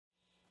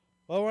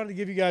Well, I wanted to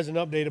give you guys an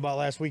update about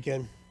last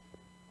weekend.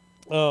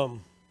 We're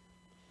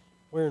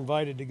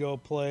invited to go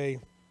play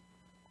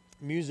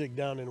music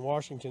down in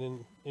Washington,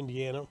 in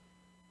Indiana,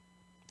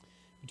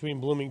 between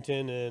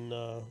Bloomington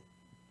and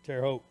Terre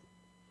Haute.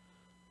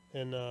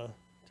 And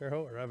Terre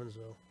Haute or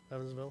Evansville?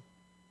 Evansville.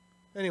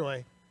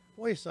 Anyway,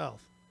 way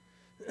south.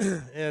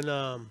 And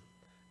I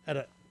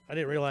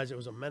didn't realize it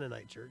was a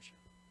Mennonite church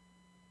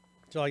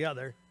until I got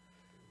there.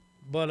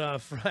 But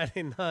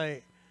Friday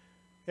night,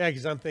 yeah,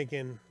 because I'm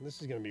thinking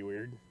this is going to be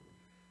weird.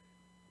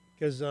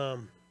 Because I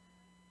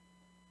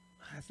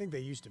think they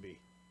used to be.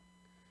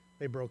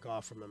 They broke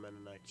off from the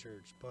Mennonite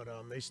church, but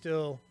they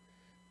still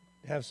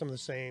have some of the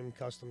same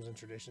customs and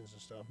traditions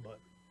and stuff. But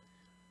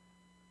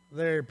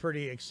they're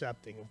pretty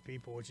accepting of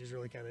people, which is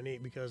really kind of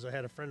neat. Because I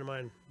had a friend of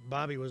mine,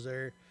 Bobby, was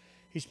there.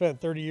 He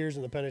spent 30 years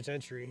in the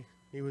penitentiary.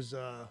 He was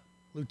a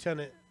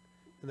lieutenant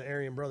in the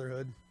Aryan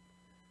Brotherhood,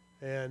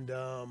 and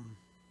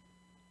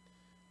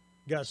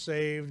got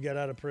saved, got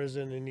out of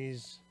prison, and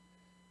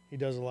he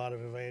does a lot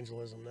of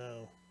evangelism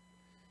now.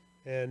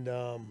 And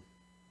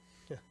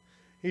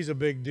he's a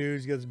big dude.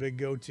 He's got this big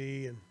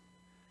goatee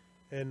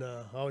and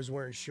always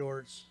wearing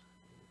shorts.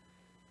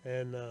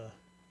 And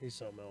he's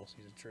something else.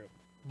 He's a trip.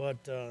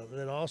 But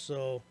then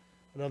also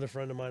another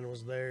friend of mine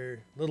was there,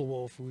 Little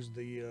Wolf, who's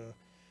the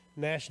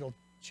national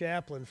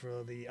chaplain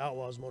for the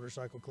Outlaws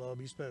Motorcycle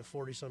Club. He spent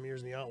 40-some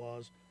years in the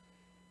Outlaws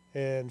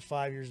and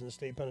 5 years in the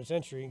state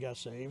penitentiary and got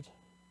saved.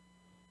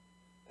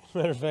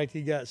 Matter of fact,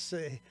 he got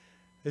saved.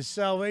 His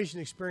salvation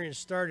experience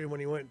started when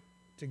he went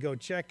to go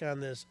check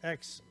on this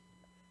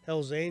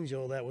ex-Hell's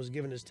Angel that was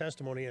giving his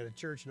testimony at a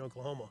church in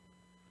Oklahoma.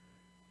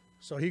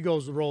 So he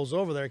rolls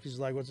over there because he's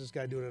like, what's this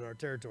guy doing in our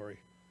territory?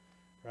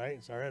 Right?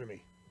 It's our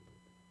enemy.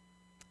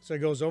 So he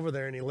goes over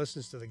there and he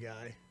listens to the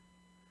guy.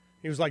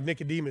 He was like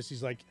Nicodemus.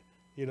 He's like,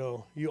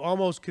 you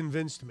almost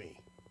convinced me,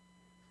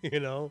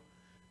 to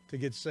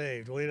get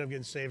saved. Well, he ended up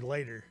getting saved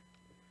later.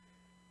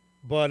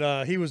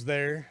 But he was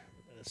there.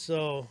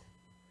 So,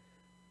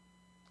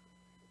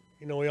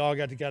 we all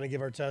got to kind of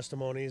give our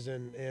testimonies,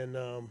 and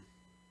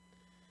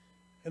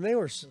they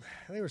were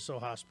so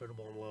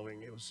hospitable and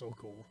loving. It was so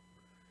cool.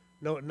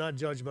 No, not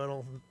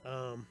judgmental.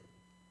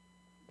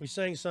 We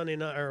sang Sunday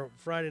night or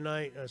Friday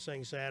night.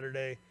 Sang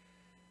Saturday,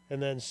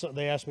 and then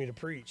they asked me to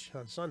preach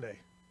on Sunday.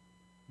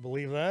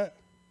 Believe that?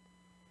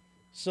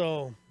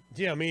 So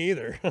yeah, me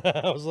either.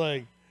 I was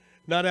like,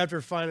 not after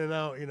finding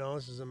out,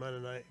 this is a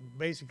Mennonite,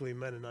 basically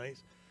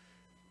Mennonites.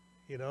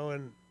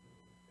 And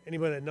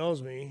anybody that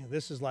knows me,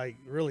 this is like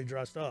really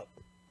dressed up,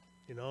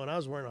 and I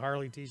was wearing a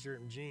Harley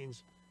t-shirt and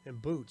jeans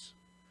and boots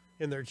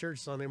in their church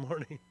Sunday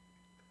morning.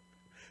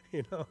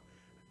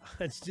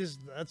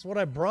 That's what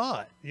I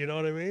brought, you know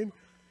what I mean?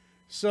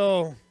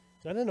 So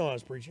I didn't know I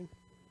was preaching.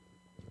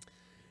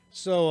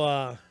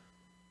 So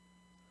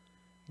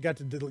got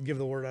to give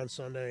the word on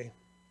Sunday,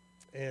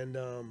 and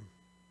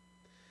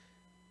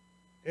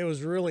it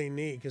was really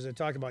neat because it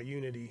talked about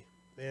unity,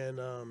 and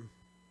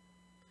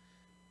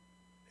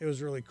it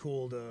was really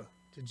cool to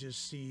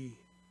just see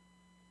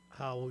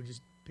how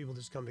people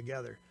just come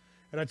together.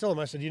 And I told him,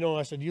 I said, you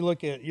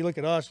look at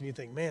us and you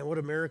think, man, what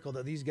a miracle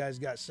that these guys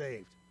got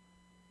saved.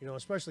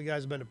 Especially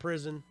guys who've been to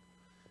prison.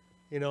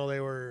 They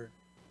were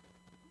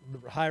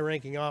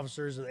high-ranking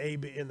officers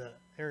in the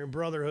Aryan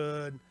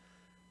Brotherhood,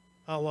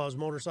 Outlaws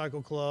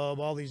Motorcycle Club,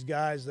 all these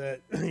guys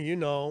that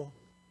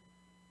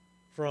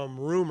from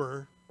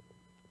rumor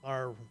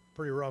are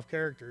pretty rough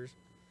characters.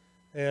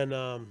 And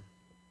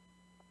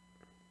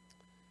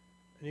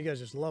you guys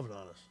just loving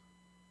on us.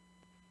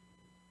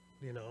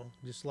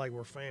 Just like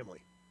we're family.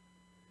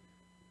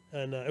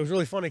 And it was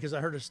really funny because I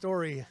heard a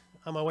story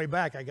on my way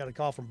back. I got a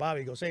call from Bobby.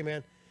 He goes, hey,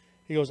 man.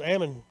 He goes,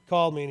 Ammon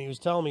called me and he was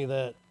telling me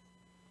that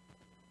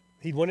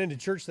he went into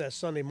church that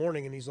Sunday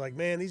morning and he's like,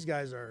 man, these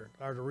guys are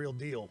the real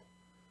deal.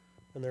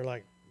 And they're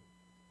like,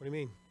 what do you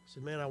mean? He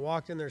said, man, I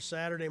walked in there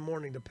Saturday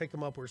morning to pick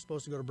them up. We were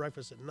supposed to go to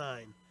breakfast at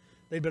 9.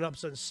 They'd been up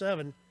since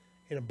 7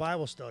 in a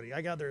Bible study.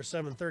 I got there at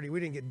 7:30. We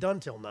didn't get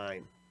done till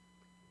 9.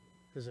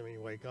 Because,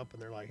 you wake up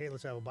and they're like, hey,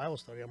 let's have a Bible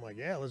study. I'm like,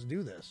 yeah, let's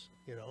do this,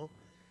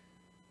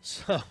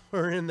 So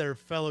we're in there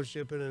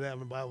fellowshipping and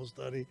having a Bible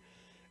study.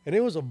 And it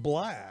was a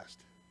blast,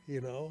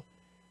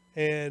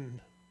 And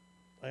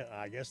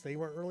I guess they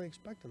weren't really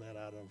expecting that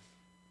out of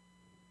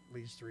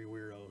these three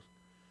weirdos,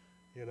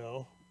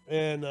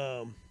 And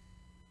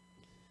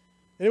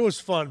it was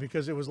fun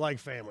because it was like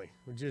family.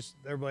 We're just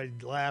everybody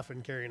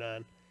laughing, carrying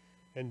on,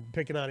 and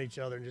picking on each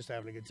other and just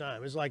having a good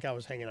time. It's like I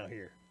was hanging out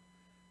here,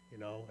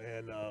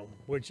 and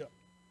which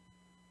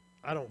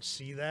I don't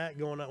see that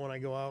going on when I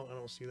go out. I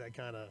don't see that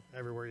kind of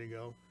everywhere you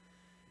go.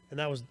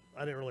 And I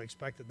didn't really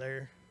expect it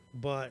there,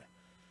 but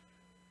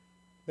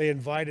they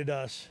invited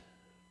us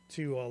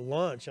to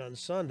lunch on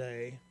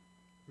Sunday,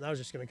 and I was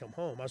just going to come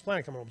home. I was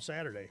planning on coming home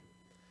Saturday.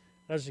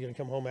 I was just going to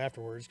come home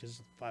afterwards because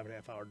it's a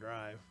 5.5-hour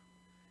drive.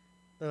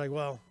 They're like,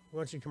 well,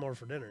 why don't you come over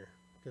for dinner?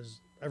 Because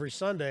every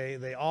Sunday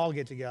they all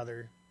get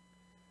together.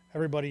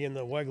 Everybody in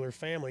the Wegler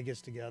family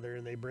gets together,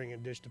 and they bring a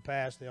dish to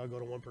pass. They all go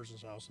to one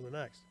person's house to the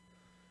next.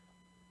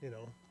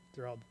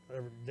 Throughout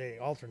every day,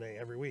 alternate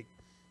every week.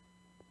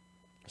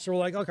 So we're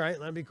like, okay,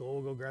 that'd be cool.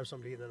 We'll go grab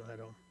something to eat and then I'll head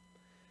home.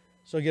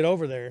 So I get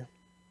over there,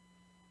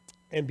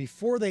 and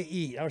before they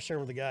eat, I was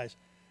sharing with the guys,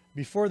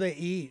 before they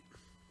eat,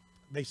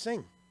 they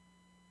sing.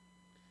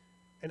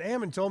 And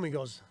Ammon told me, he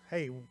goes,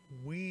 hey,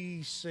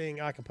 we sing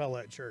a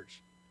cappella at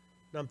church.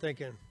 And I'm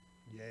thinking,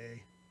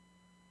 yay.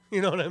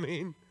 You know what I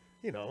mean?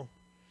 You know.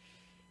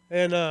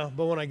 And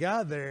but when I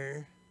got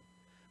there,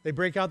 they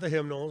break out the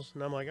hymnals,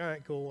 and I'm like, all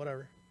right, cool,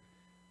 whatever.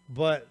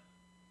 But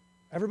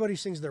everybody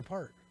sings their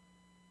part.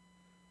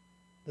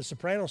 The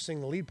sopranos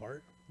sing the lead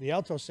part. The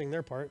altos sing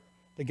their part.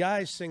 The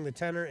guys sing the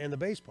tenor and the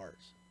bass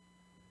parts.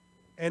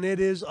 And it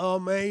is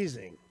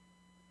amazing.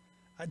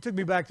 It took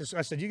me back to,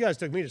 I said, you guys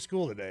took me to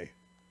school today.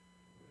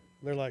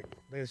 They're like,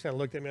 they just kind of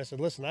looked at me. I said,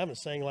 listen, I haven't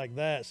sang like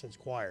that since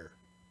choir.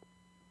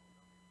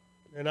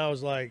 And I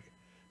was like,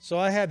 so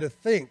I had to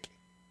think,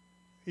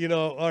 you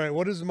know, all right,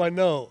 what is my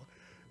note?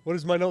 What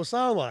does my note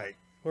sound like?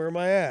 Where am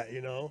I at,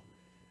 you know?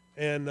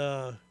 And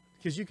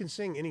because you can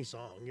sing any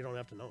song. You don't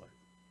have to know it.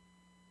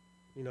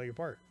 You know your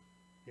part,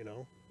 you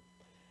know?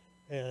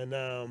 And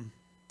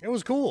it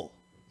was cool.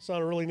 It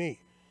sounded really neat.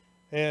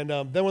 And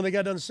then when they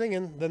got done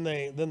singing, then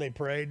they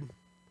prayed,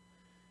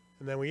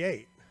 and then we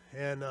ate.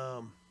 And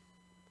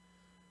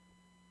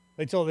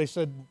they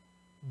said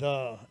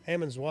the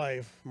Ammon's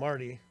wife,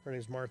 Marty, her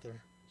name's Martha,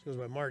 she goes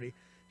by Marty,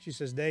 she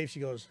says, Dave, she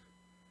goes,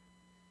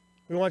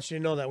 we want you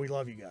to know that we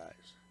love you guys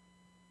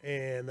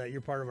and that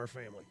you're part of our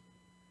family.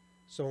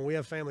 So when we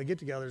have family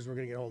get-togethers, we're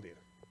going to get a hold of you.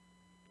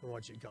 We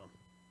want you to come.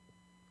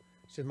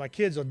 She said, my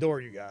kids adore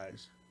you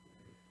guys,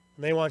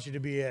 and they want you to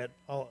be at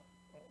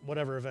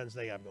whatever events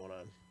they have going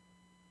on.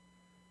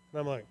 And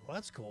I'm like, well,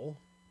 that's cool.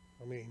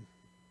 I mean,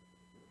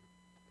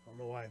 I don't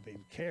know why they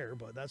care,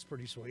 but that's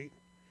pretty sweet.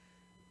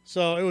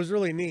 So it was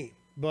really neat.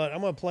 But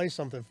I'm going to play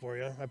something for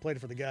you. I played it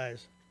for the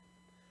guys.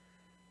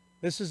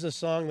 This is a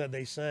song that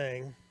they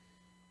sang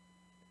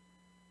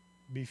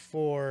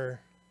before,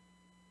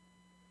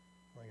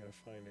 I got to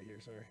find it here,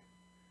 sorry.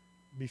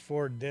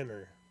 Before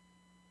dinner.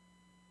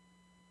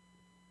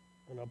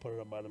 And I'll put it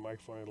up by the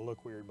microphone. It'll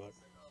look weird, but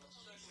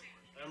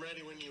I'm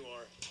ready when you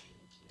are.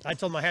 I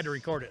told them I had to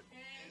record it.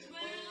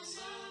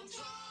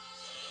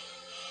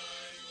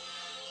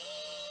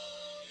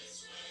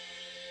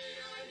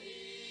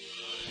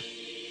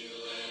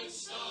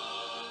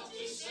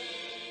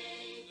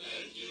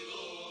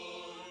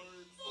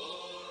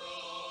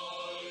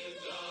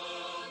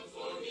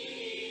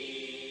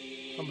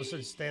 I'm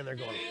just stand there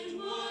going. And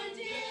one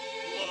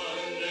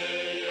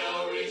day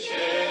I'll reach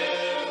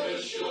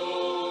heaven's shore.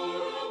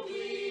 Oh,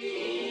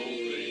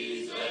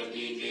 please let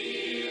me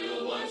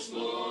kneel once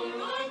more.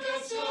 I've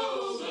got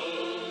so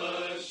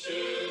much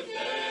to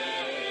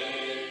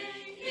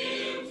thank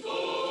Him for,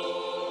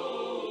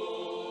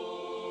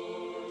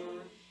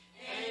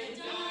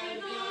 and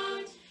I've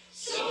got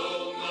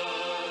so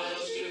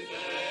much to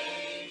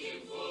thank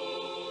Him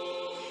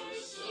for,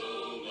 so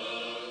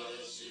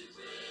much to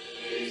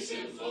praise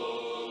Him for.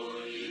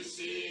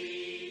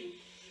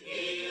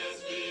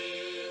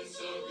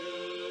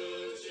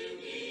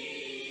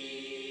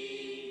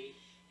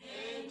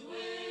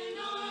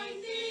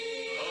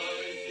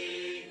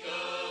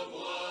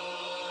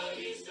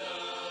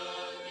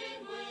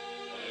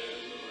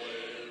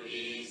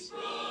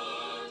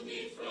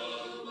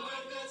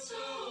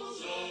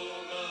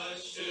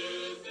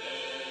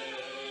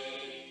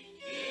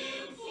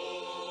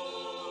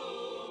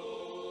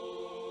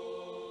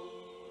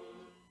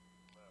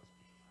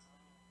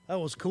 That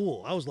was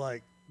cool. I was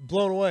like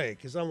blown away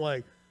because I'm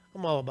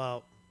all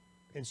about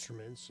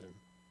instruments and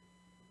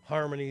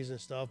harmonies and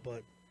stuff,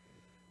 but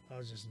I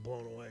was just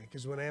blown away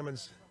because when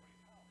Ammon's,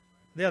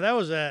 yeah, that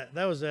was at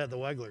the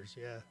Wegglers,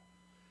 yeah.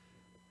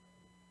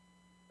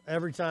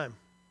 Every time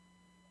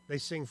they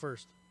sing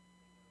first,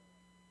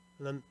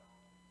 and then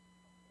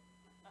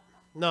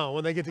no,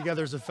 when they get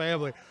together as a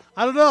family,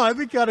 I don't know. It'd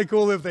be kind of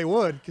cool if they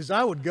would, because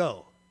I would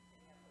go.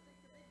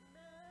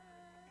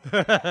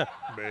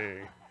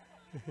 Me.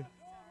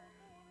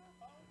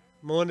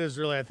 Melinda's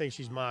really, I think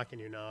she's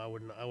mocking you now. I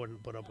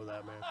wouldn't put up with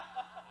that, man.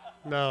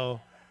 No.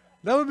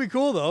 That would be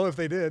cool, though, if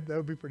they did. That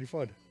would be pretty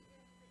fun.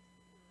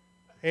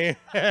 And,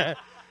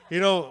 you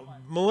know,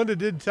 Melinda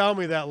did tell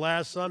me that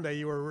last Sunday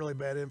you were a really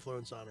bad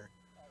influence on her.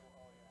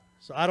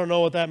 So I don't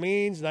know what that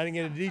means, and I didn't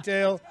get into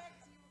detail.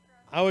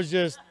 I was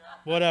just,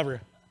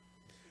 whatever.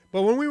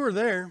 But when we were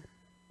there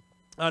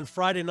on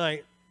Friday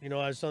night, you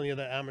know, I was telling you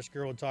that Amish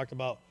girl had talked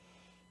about,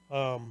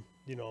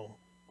 you know,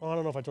 well, I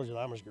don't know if I told you the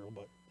Amish girl,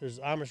 but there's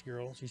an Amish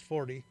girl. She's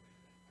 40.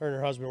 Her and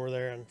her husband were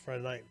there on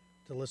Friday night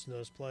to listen to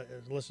us play,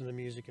 listen to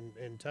music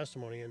and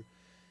testimony.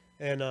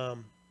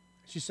 And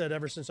she said,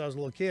 ever since I was a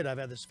little kid, I've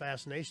had this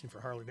fascination for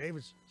Harley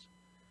Davidsons.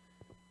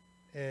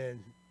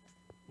 And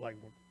like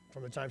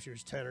from the time she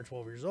was 10 or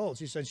 12 years old,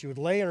 she said she would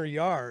lay in her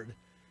yard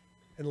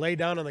and lay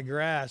down on the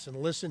grass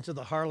and listen to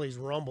the Harleys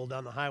rumble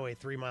down the highway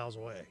 3 miles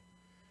away.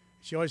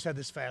 She always had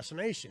this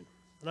fascination.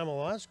 And I'm like,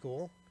 well, that's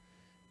cool.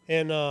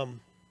 And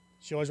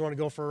she always wanted to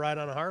go for a ride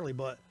on a Harley,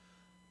 but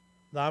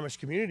the Amish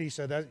community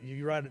said that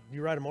you ride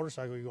a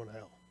motorcycle, you're going to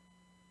hell.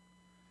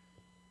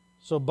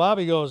 So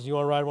Bobby goes, do you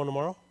want to ride one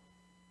tomorrow?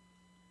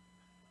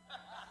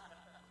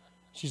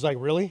 She's like,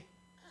 really?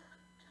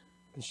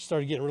 And she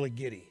started getting really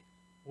giddy,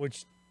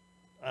 which,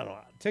 I don't know,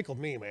 tickled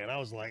me, man. I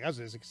was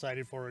as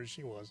excited for her as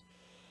she was.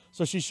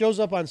 So she shows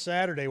up on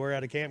Saturday. We're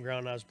at a campground,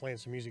 and I was playing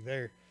some music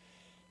there.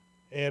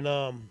 And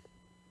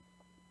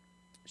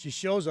she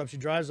shows up. She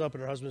drives up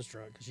in her husband's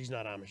truck because she's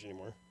not Amish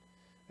anymore.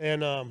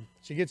 And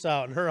she gets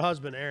out, and her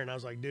husband, Aaron, I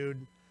was like,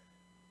 dude,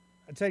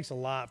 it takes a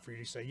lot for you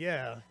to say,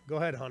 yeah, go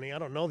ahead, honey. I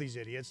don't know these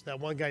idiots. That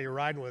one guy you're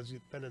riding with has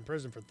been in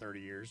prison for 30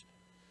 years.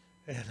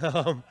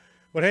 And,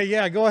 but hey,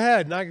 yeah, go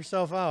ahead, knock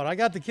yourself out. I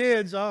got the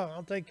kids.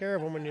 I'll take care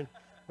of them when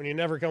you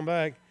never come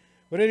back.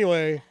 But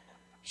anyway,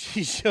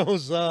 she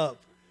shows up,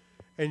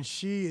 and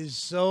she is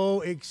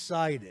so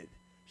excited.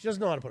 She doesn't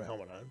know how to put a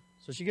helmet on.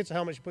 So she gets a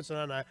helmet, she puts it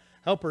on. I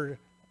help her.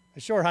 I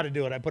show her how to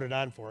do it. I put it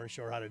on for her and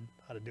show her how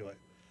to do it.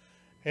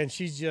 And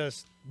she's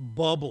just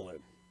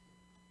bubbling.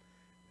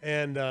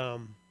 And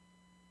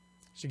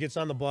she gets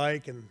on the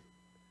bike, and,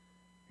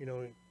 you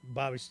know,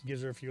 Bobby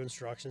gives her a few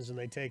instructions, and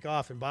they take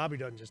off. And Bobby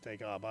doesn't just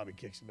take off. Bobby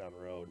kicks it down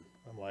the road.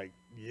 I'm like,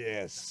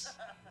 yes.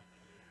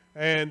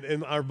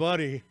 And our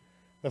buddy,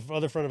 the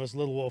other friend of us,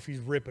 Little Wolf, he's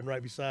ripping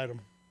right beside him.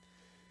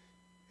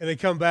 And they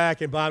come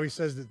back, and Bobby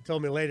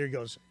told me later, he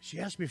goes, she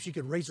asked me if she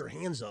could raise her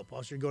hands up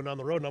while she was going down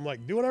the road. And I'm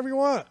like, do whatever you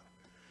want.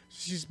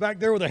 She's back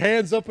there with her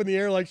hands up in the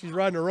air like she's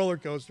riding a roller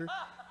coaster.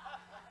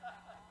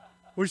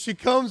 When she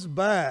comes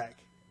back,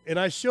 and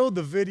I showed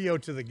the video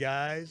to the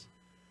guys.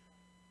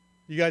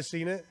 You guys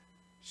seen it?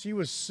 She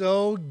was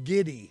so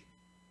giddy,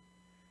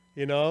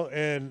 you know,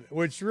 and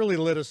which really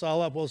lit us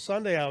all up. Well,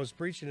 Sunday I was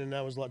preaching, and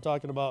I was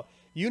talking about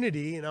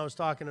unity, and I was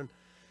talking,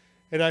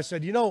 and I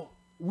said, you know,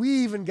 we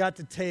even got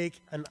to take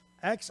an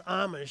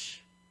ex-Amish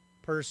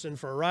person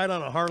for a ride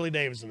on a Harley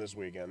Davidson this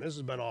weekend. This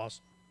has been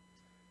awesome.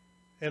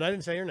 And I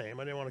didn't say her name.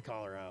 I didn't want to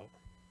call her out.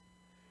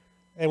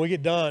 And we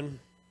get done,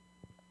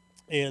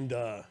 and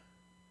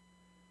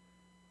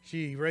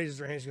she raises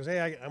her hand. She goes,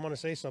 hey, I want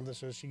to say something.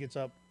 So she gets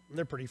up, and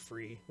they're pretty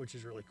free, which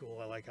is really cool.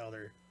 I like how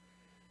they're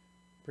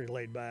pretty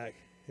laid back.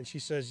 And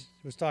she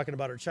was talking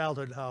about her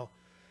childhood, how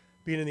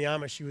being in the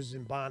Amish, she was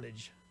in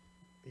bondage,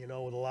 you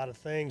know, with a lot of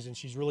things. And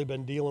she's really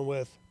been dealing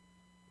with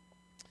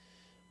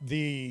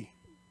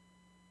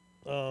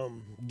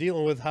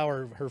how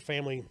her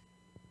family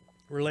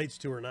relates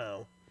to her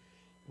now.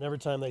 And every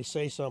time they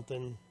say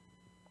something,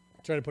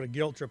 try to put a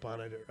guilt trip on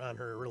her,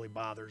 it really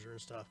bothers her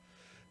and stuff.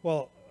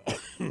 Well,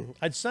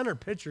 I'd sent her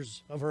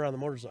pictures of her on the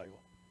motorcycle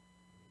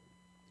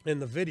in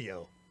the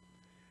video.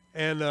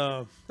 And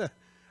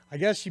I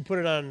guess she put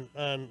it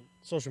on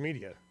social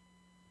media.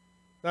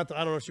 I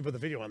don't know if she put the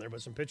video on there,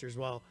 but some pictures.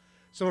 Well,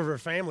 some of her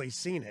family's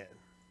seen it.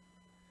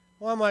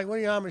 Well, I'm like, what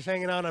are you Amish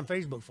hanging out on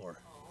Facebook for?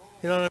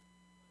 You know what I mean?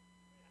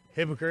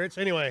 Hypocrites.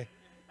 Anyway,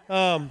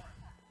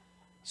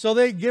 so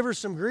they give her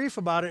some grief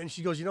about it, and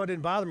she goes, you know, it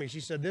didn't bother me.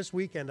 She said, this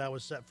weekend I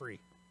was set free.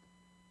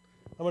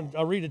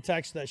 I'll read a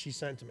text that she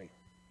sent to me.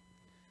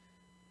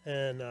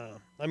 And,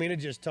 I mean, it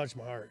just touched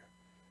my heart.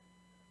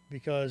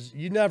 Because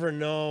you never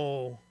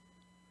know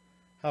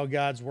how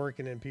God's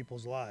working in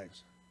people's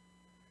lives.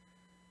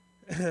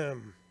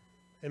 And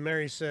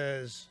Mary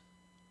says,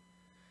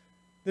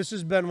 this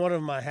has been one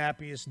of my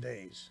happiest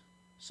days.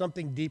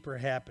 Something deeper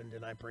happened,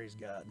 and I praise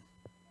God.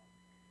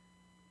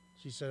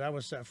 She said, I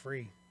was set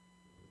free.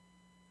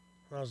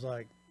 And I was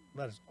like,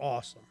 that is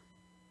awesome.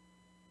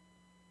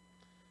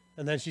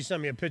 And then she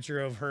sent me a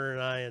picture of her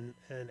and I and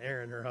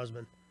Aaron, her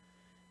husband.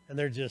 And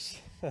they're just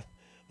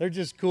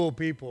cool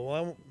people.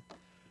 Well,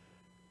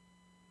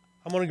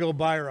 I'm going to go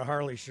buy her a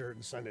Harley shirt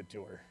and send it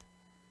to her.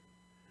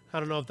 I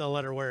don't know if they'll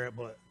let her wear it,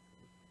 but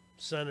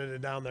sending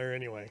it down there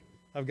anyway.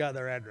 I've got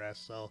their address,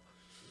 so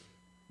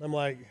I'm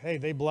like, hey,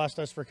 they blessed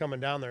us for coming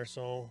down there,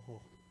 so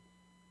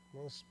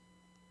let's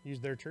use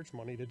their church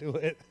money to do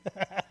it.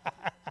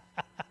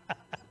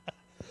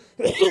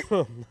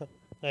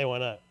 Hey, why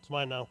not? It's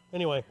mine now.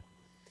 Anyway,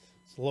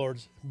 it's the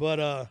Lord's.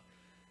 But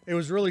it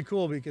was really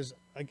cool because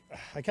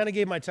I kind of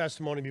gave my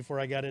testimony before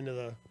I got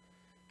into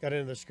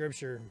the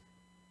scripture.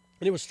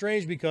 And it was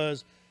strange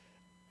because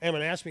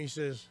Ammon asked me, he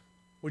says,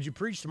 would you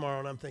preach tomorrow?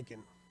 And I'm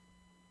thinking,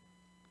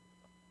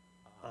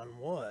 on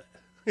what?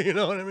 You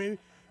know what I mean?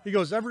 He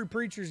goes, every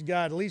preacher's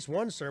got at least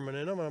one sermon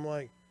in them. And I'm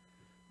like,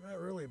 not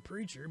really a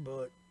preacher,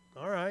 but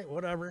all right,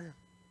 whatever.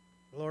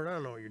 Lord, I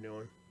don't know what you're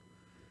doing.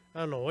 I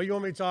don't know what you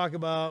want me to talk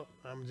about.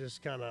 I'm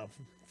just kind of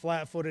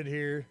flat-footed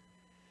here.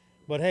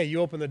 But hey, you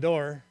open the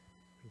door.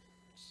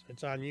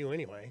 It's on you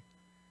anyway.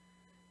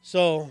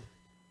 So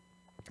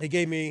he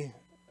gave me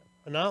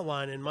an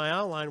outline, and my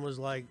outline was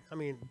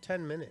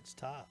 10 minutes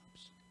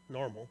tops,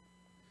 normal.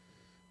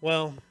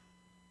 Well,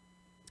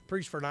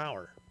 preached for an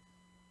hour.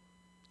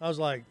 I was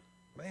like,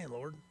 man,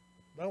 Lord,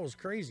 that was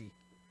crazy.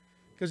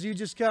 Because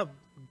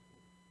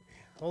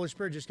Holy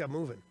Spirit just kept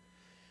moving.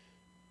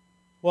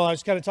 Well, I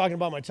was kind of talking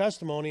about my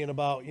testimony and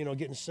about,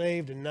 getting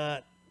saved and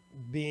not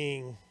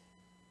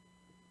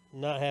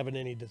having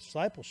any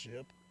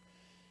discipleship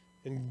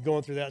and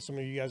going through that. Some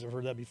of you guys have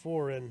heard that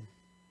before.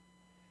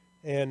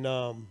 And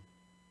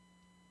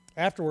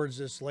afterwards,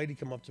 this lady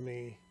come up to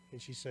me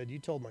and she said, you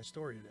told my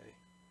story today.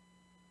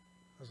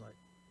 I was like,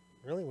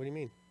 really? What do you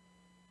mean?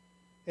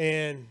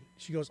 And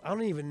she goes, I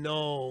don't even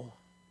know.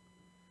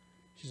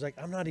 She's like,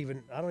 I don't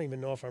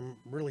even know if I'm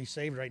really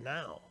saved right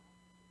now.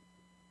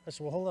 I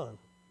said, well, hold on.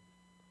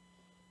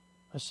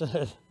 I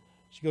said,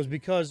 she goes,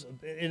 because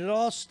it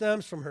all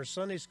stems from her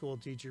Sunday school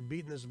teacher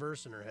beating this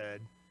verse in her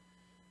head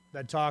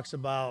that talks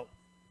about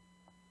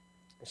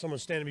someone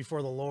standing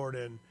before the Lord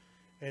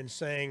and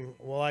saying,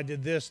 well, I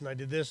did this and I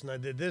did this and I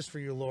did this for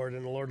you, Lord.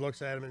 And the Lord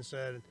looks at him and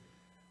said,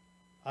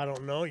 I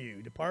don't know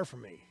you. Depart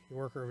from me, you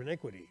worker of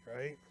iniquity,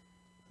 right?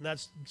 And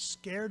that's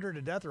scared her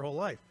to death her whole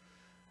life.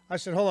 I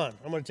said, hold on,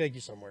 I'm going to take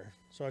you somewhere.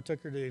 So I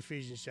took her to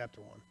Ecclesiastes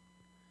chapter 1.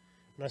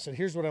 And I said,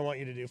 here's what I want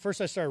you to do.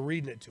 First, I started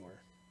reading it to her.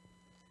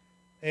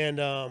 And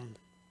I'm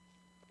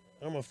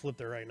going to flip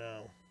there right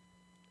now,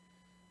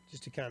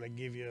 just to kind of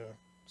give you,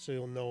 so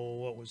you'll know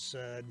what was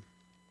said.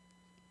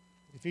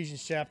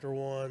 Ephesians chapter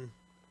 1.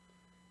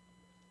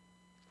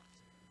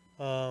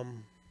 I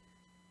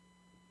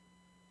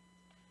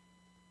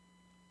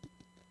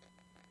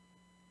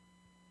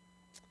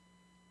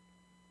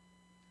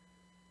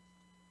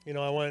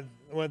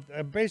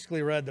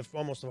basically read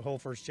almost the whole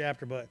first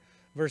chapter, but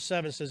verse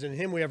 7 says, in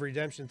him we have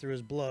redemption through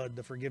his blood,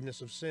 the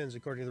forgiveness of sins,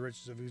 according to the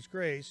riches of his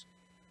grace,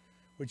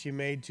 which he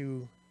made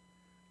to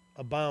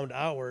abound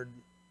toward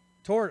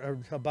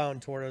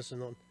us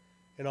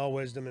in all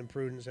wisdom and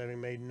prudence, having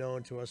made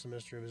known to us the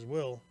mystery of his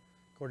will,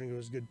 according to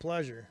his good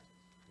pleasure.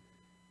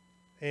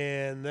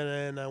 And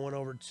then I went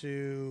over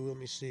to,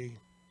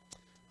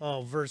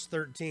 verse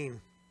 13.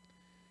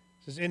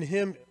 It says, in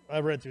him, I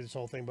read through this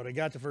whole thing, but I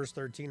got to verse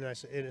 13, and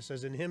it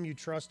says, in him you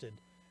trusted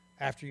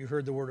after you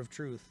heard the word of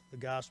truth, the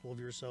gospel of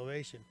your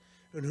salvation,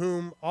 in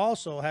whom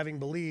also, having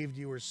believed,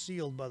 you were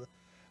sealed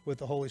with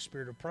the Holy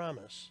Spirit of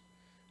promise,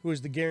 who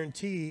is the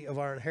guarantee of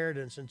our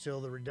inheritance until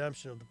the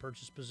redemption of the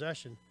purchased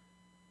possession,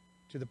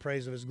 to the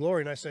praise of his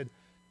glory. And I said,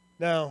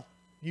 now,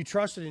 you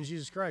trusted in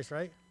Jesus Christ,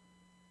 right?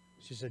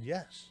 She said,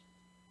 yes.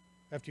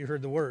 After you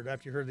heard the word,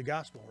 after you heard the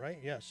gospel, right?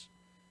 Yes.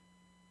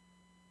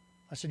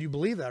 I said, you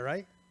believe that,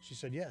 right? She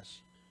said, yes.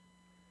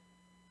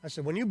 I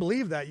said, when you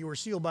believe that, you were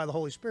sealed by the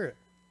Holy Spirit.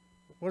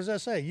 What does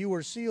that say? You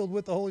were sealed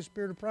with the Holy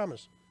Spirit of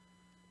promise.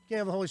 You can't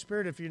have the Holy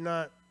Spirit if you're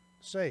not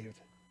saved.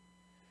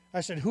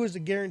 I said, who is the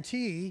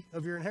guarantee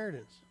of your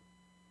inheritance?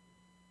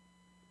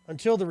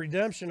 Until the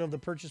redemption of the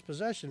purchased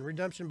possession.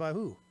 Redemption by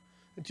who?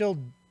 Until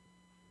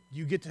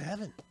you get to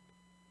heaven.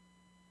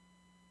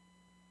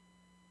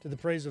 To the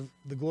praise of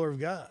the glory of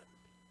God.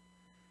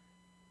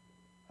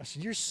 I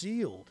said, you're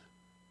sealed.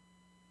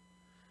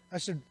 I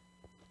said,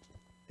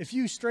 if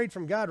you strayed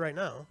from God right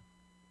now,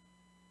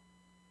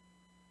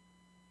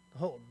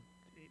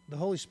 the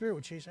Holy Spirit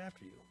would chase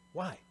after you.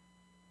 Why?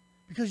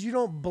 Because you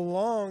don't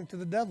belong to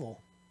the devil.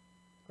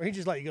 Or he'd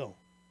just let you go.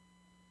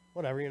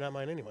 Whatever, you're not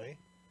mine anyway.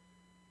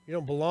 You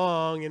don't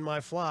belong in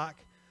my flock.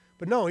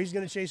 But no, he's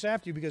going to chase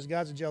after you because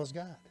God's a jealous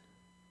God.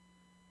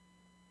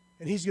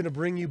 And he's going to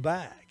bring you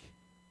back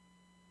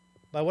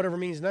by whatever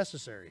means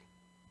necessary.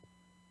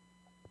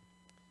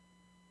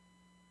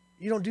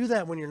 You don't do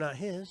that when you're not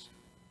his.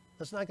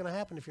 That's not going to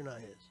happen if you're not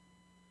his.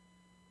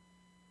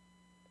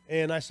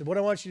 And I said, what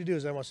I want you to do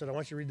is, I want you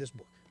to read this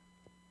book.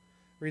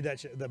 Read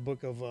that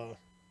book of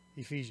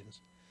Ephesians.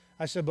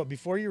 I said, but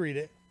before you read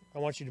it, I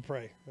want you to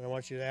pray. And I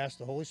want you to ask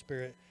the Holy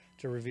Spirit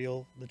to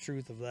reveal the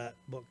truth of that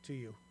book to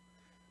you.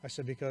 I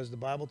said, because the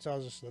Bible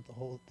tells us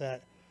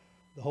that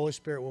the Holy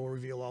Spirit will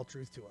reveal all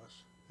truth to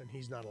us. And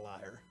he's not a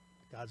liar.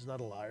 God's not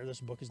a liar.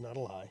 This book is not a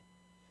lie.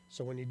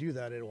 So when you do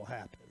that, it will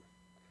happen.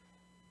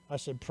 I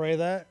said, pray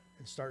that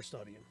and start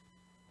studying.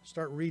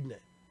 Start reading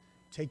it.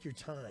 Take your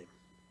time.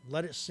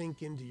 Let it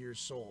sink into your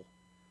soul.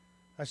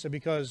 I said,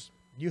 because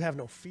you have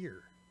no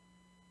fear.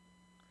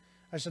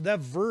 I said,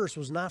 that verse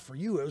was not for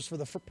you. It was for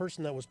the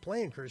person that was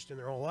playing Christian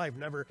their whole life,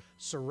 never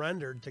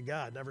surrendered to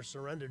God, never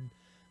surrendered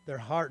their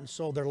heart and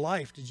soul, their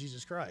life to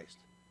Jesus Christ.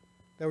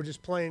 They were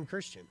just playing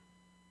Christian.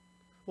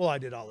 Well, I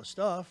did all this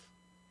stuff.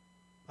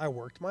 I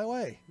worked my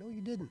way. No,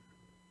 you didn't.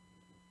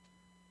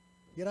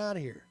 Get out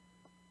of here.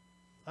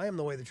 I am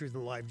the way, the truth,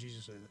 and the life,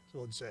 Jesus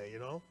would say,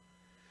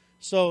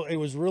 So it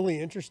was really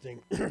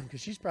interesting because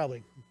she's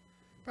probably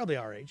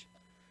our age.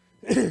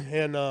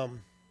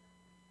 And,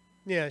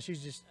 yeah,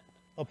 she's just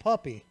a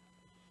puppy,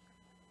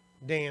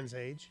 Dan's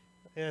age.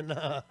 And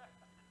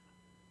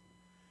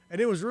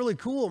it was really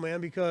cool, man,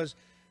 because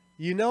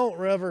you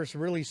don't ever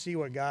really see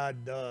what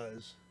God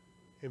does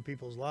in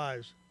people's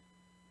lives.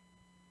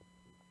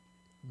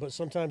 But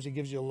sometimes he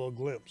gives you a little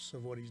glimpse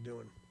of what he's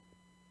doing.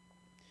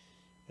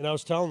 And I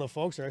was telling the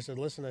folks there, I said,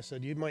 listen,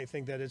 you might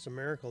think that it's a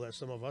miracle that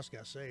some of us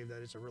got saved,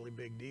 that it's a really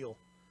big deal.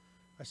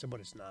 I said, but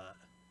it's not.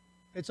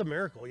 It's a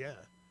miracle, yeah.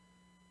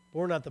 But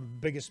we're not the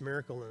biggest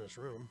miracle in this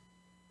room.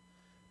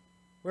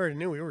 We already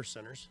knew we were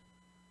sinners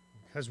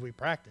because we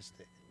practiced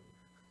it,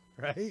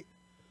 right?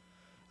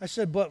 I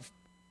said, but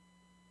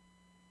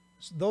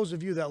those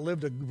of you that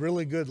lived a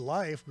really good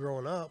life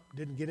growing up,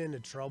 didn't get into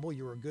trouble,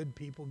 you were good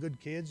people,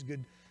 good kids,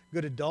 good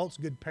adults,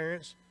 good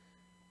parents.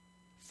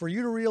 For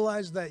you to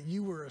realize that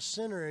you were a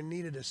sinner and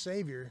needed a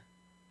Savior,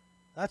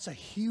 that's a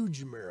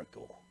huge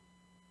miracle.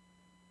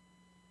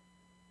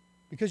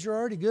 Because you're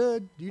already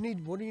good.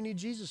 What do you need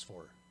Jesus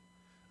for?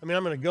 I mean,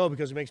 I'm going to go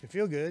because it makes me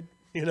feel good,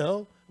 you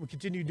know. We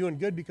continue doing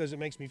good because it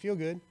makes me feel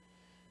good.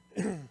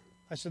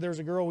 I said, there was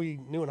a girl we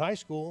knew in high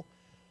school.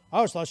 I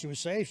always thought she was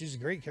saved. She's a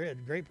great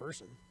kid, great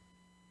person.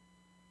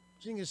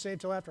 She didn't get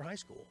saved till after high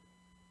school.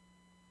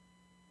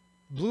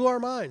 Blew our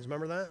minds.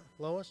 Remember that,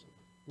 Lois?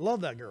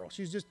 Love that girl.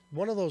 She's just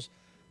one of those,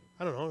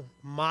 I don't know,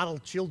 model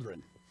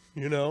children,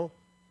 you know,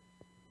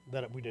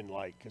 that we didn't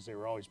like because they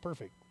were always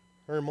perfect.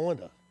 Her and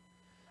Melinda.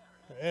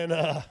 And,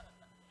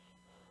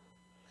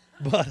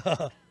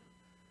 but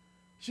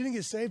she didn't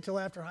get saved till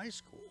after high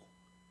school.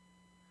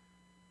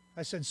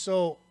 I said,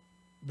 so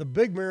the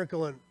big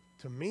miracle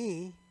to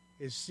me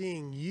is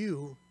seeing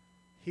you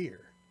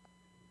here.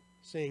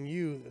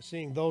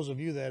 Seeing those of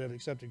you that have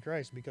accepted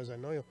Christ, because I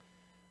know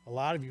a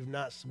lot of you have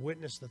not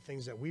witnessed the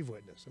things that we've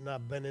witnessed, have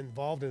not been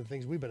involved in the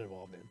things we've been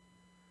involved in,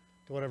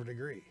 to whatever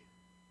degree.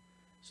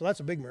 So that's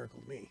a big miracle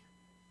to me.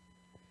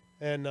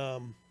 And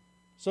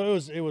so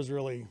it was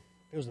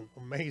an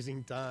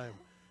amazing time.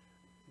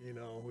 You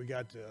know, we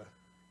got to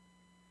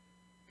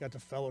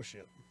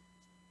fellowship,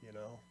 you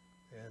know,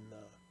 and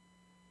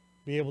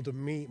be able to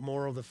meet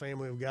more of the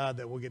family of God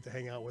that we'll get to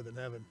hang out with in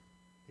heaven.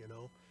 You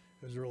know,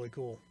 it was really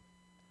cool.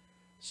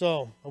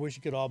 So I wish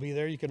you could all be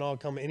there. You can all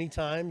come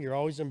anytime. You're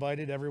always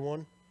invited,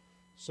 everyone.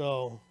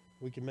 So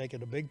we can make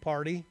it a big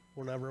party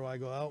whenever I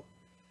go out.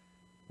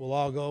 We'll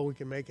all go. We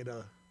can make it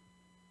a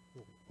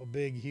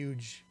big,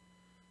 huge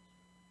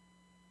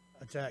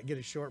attack. Get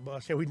a short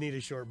bus. Yeah, we'd need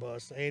a short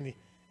bus.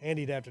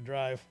 Andy'd have to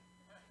drive.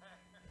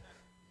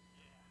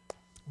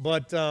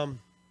 But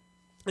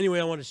anyway,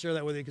 I want to share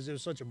that with you because it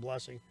was such a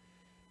blessing.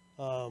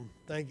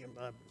 Thank you.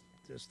 I'm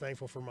just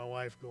thankful for my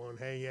wife going,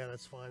 hey, yeah,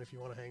 that's fine if you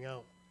want to hang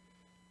out.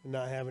 And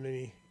not having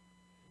any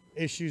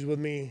issues with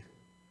me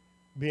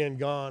being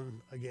gone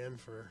again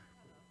for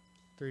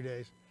 3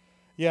 days.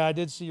 Yeah, I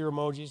did see your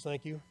emojis.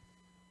 Thank you.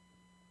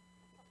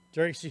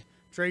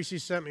 Tracy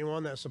sent me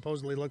one that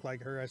supposedly looked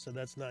like her. I said,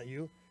 that's not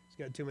you. It's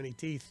got too many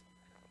teeth.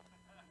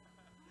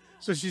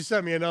 So she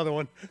sent me another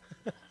one.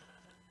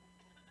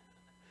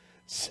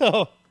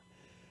 So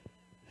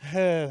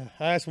I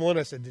asked one,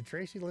 I said, did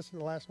Tracy listen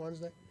to last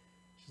Wednesday?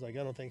 She's like,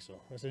 I don't think so.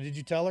 I said, did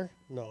you tell her?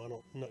 No, I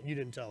don't. No, you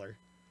didn't tell her.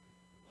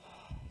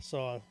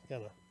 So I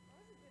kind of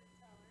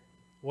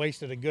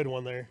wasted a good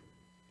one there.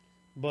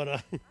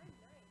 But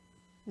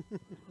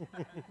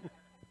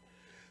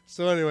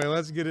so anyway,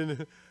 let's get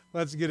into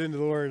the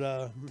Lord.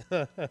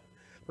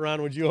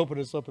 Ron, would you open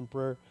us up in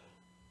prayer?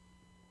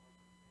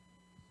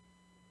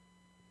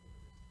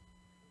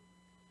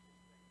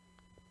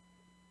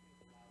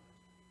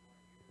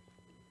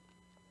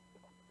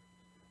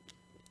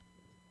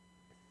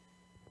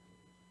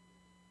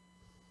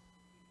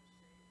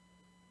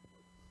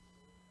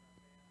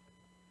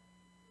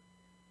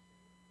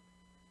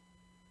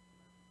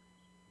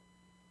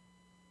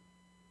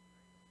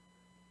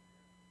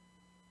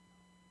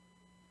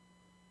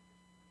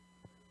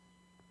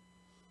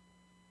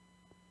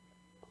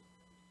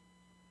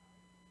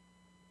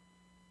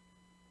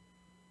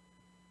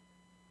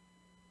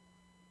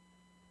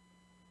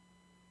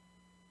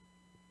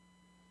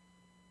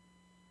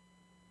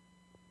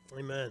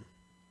 Amen.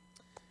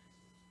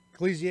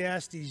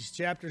 Ecclesiastes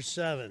chapter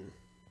 7,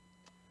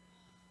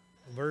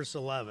 verse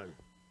 11.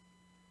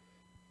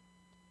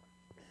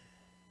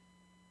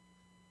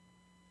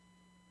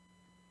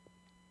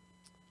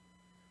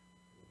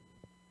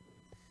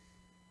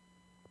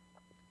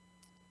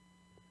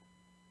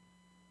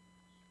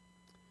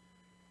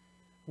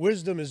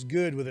 Wisdom is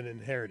good with an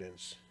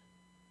inheritance,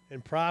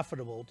 and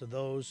profitable to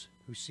those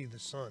who see the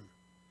sun.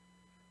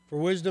 For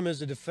wisdom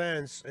is a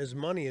defense, as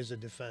money is a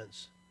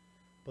defense.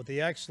 But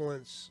the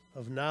excellence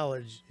of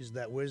knowledge is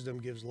that wisdom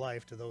gives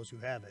life to those who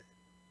have it.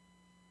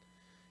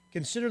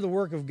 Consider the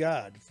work of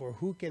God, for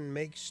who can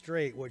make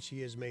straight what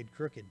he has made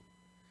crooked?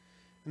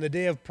 In the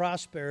day of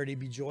prosperity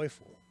be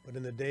joyful, but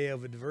in the day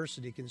of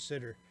adversity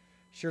consider,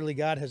 surely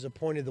God has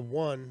appointed the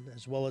one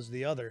as well as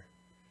the other,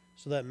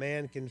 so that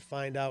man can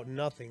find out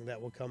nothing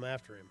that will come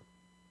after him.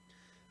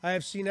 I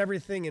have seen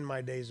everything in my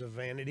days of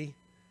vanity.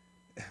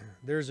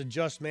 There is a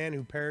just man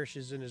who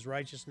perishes in his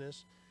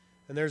righteousness,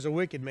 and there's a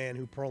wicked man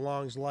who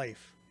prolongs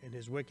life in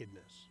his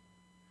wickedness.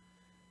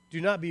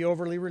 Do not be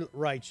overly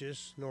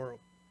righteous, nor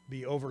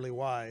be overly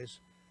wise.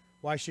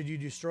 Why should you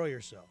destroy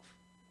yourself?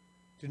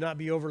 Do not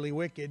be overly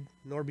wicked,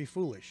 nor be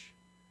foolish.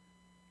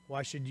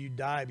 Why should you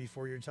die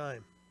before your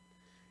time?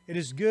 It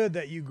is good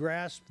that you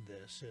grasp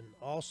this, and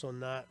also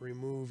not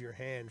remove your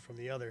hand from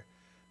the other,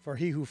 for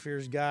he who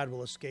fears God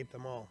will escape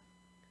them all.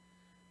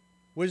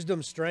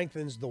 Wisdom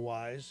strengthens the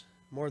wise,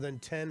 more than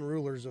 10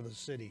 rulers of a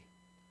city.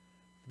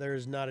 There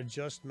is not a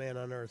just man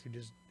on earth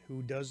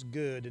who does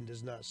good and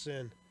does not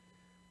sin.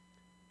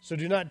 So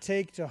do not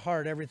take to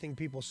heart everything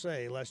people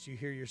say, lest you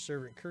hear your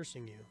servant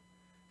cursing you.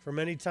 For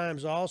many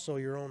times also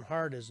your own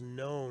heart has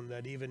known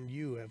that even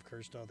you have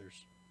cursed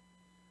others.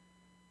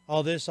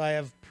 All this I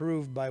have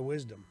proved by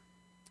wisdom.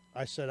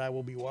 I said I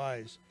will be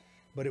wise,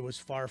 but it was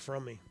far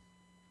from me.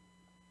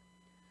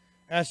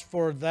 As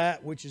for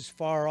that which is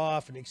far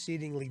off and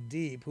exceedingly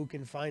deep, who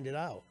can find it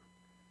out?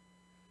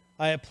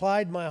 I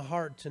applied my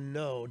heart to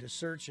know, to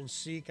search and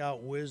seek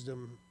out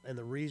wisdom and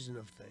the reason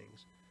of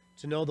things,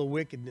 to know the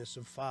wickedness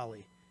of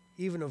folly,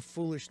 even of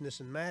foolishness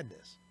and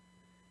madness.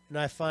 And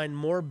I find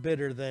more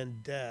bitter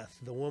than death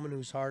the woman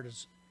whose heart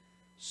is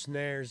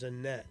snares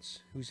and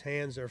nets, whose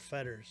hands are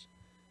fetters.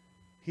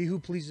 He who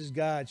pleases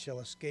God shall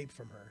escape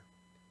from her,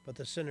 but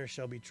the sinner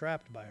shall be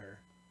trapped by her.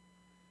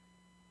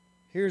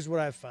 Here's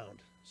what I've found,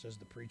 says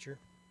the preacher,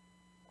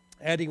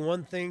 adding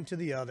one thing to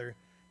the other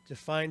to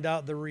find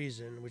out the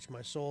reason which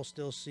my soul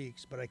still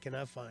seeks, but I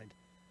cannot find.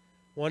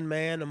 One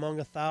man among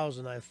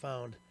 1,000 I have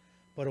found,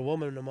 but a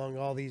woman among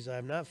all these I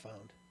have not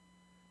found.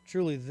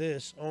 Truly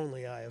this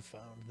only I have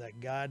found,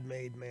 that God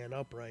made man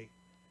upright,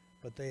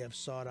 but they have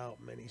sought out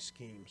many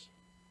schemes.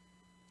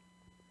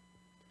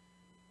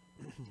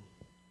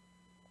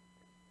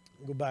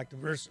 Go back to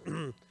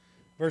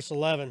verse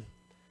 11.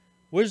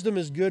 Wisdom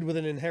is good with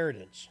an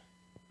inheritance.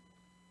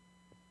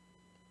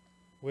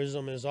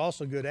 Wisdom is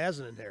also good as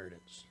an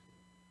inheritance,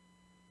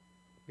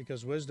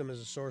 because wisdom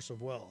is a source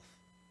of wealth,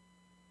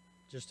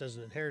 just as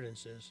an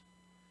inheritance is.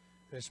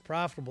 And it's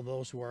profitable to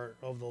those who are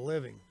of the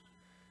living.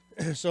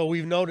 So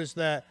we've noticed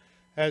that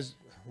as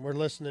we're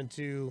listening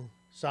to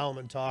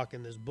Solomon talk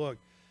in this book,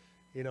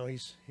 you know,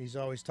 he's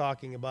always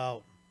talking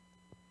about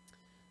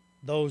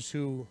those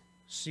who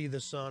see the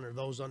sun or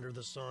those under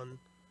the sun.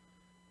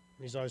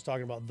 He's always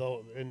talking about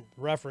those in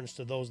reference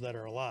to those that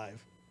are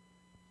alive.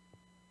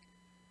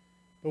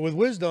 But with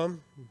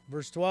wisdom,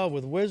 verse 12,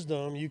 with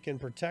wisdom you can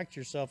protect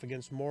yourself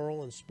against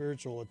moral and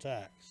spiritual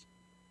attacks.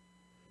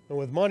 And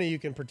with money you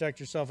can protect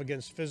yourself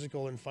against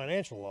physical and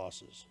financial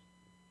losses.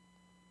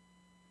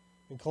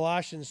 In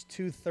Colossians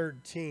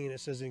 2:13 it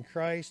says, in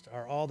Christ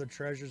are all the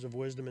treasures of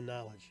wisdom and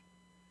knowledge.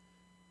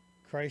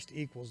 Christ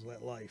equals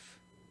that life.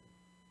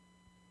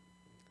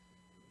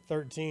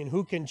 13,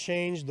 who can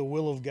change the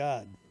will of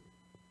God?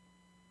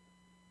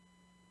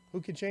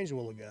 Who can change the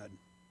will of God?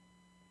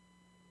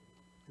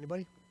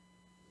 Anybody?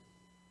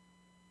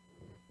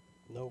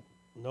 Nope,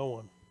 no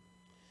one.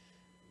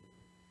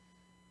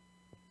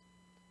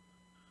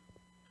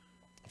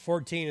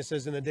 14, it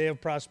says, in the day of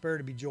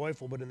prosperity be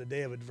joyful, but in the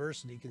day of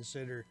adversity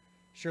consider,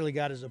 surely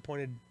God has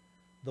appointed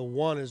the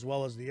one as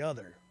well as the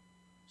other,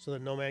 so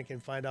that no man can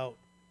find out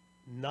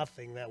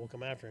nothing that will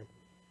come after him.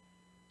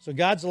 So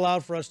God's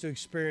allowed for us to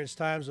experience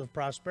times of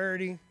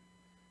prosperity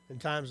and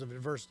times of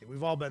adversity.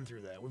 We've all been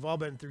through that. We've all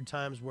been through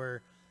times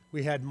where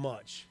we had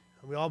much.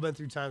 And we've all been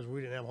through times where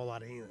we didn't have a whole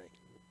lot of anything.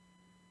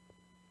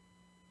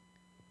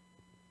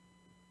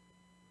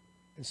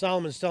 And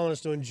Solomon's telling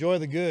us to enjoy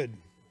the good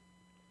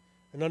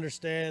and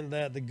understand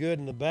that the good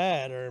and the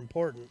bad are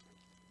important,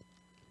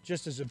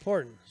 just as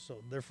important. So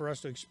they're for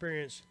us to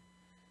experience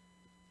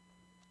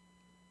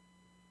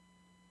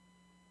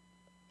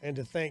and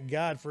to thank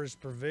God for his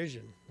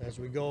provision as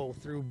we go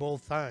through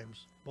both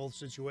times, both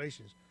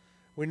situations.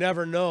 We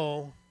never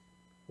know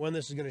when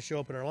this is going to show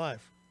up in our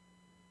life.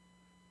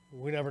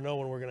 We never know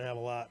when we're going to have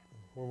a lot,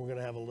 when we're going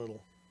to have a little.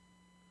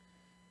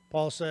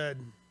 Paul said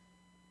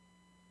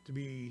to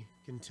be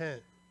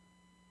content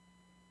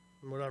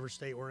in whatever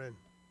state we're in.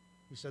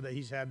 He said that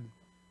he's had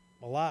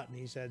a lot and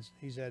he's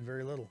had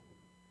very little.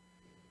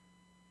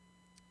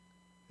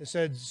 It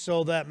said,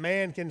 so that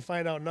man can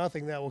find out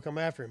nothing that will come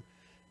after him.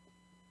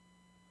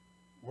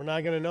 We're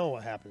not going to know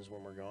what happens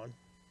when we're gone.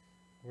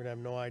 We're going to have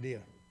no idea.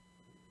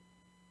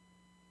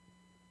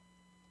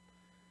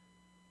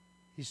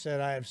 He said,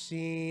 I have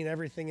seen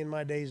everything in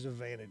my days of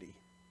vanity.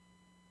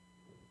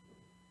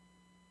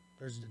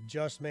 There's a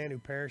just man who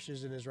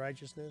perishes in his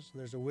righteousness, and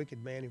there's a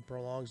wicked man who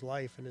prolongs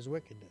life in his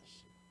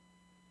wickedness.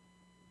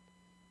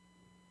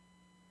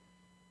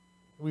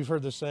 We've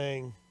heard the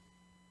saying,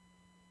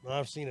 well,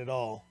 I've seen it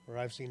all, or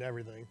I've seen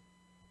everything.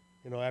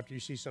 You know, after you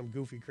see some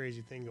goofy,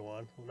 crazy thing go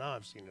on, well, now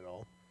I've seen it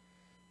all.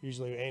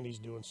 Usually Andy's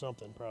doing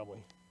something, probably.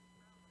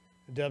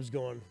 And Deb's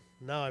going,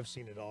 now I've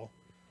seen it all.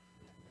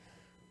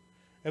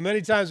 And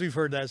many times we've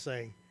heard that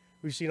saying.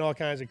 We've seen all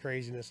kinds of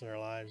craziness in our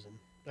lives. And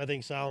I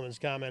think Solomon's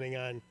commenting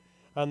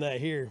on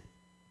that here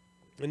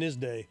in his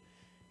day.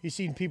 He's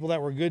seen people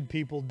that were good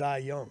people die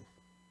young.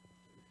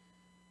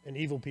 And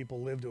evil people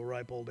live to a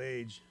ripe old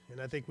age.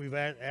 And I think we've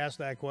asked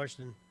that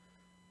question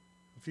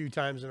a few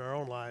times in our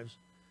own lives.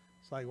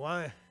 It's like,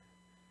 why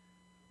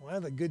are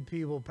the good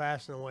people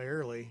passing away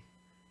early?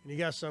 And you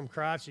got some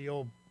crotchety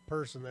old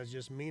person that's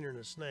just meaner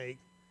than a snake,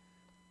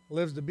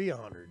 lives to be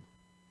 100,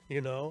 you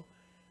know?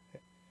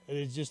 And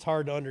it's just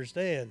hard to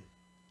understand.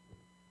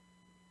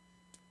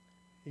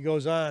 He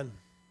goes on.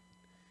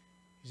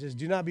 He says,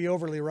 do not be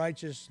overly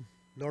righteous,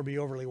 nor be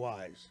overly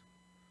wise.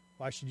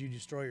 Why should you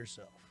destroy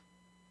yourself?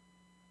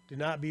 Do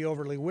not be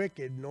overly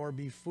wicked, nor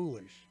be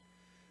foolish.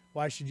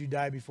 Why should you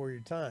die before your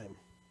time?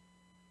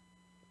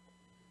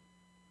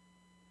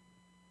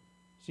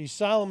 See,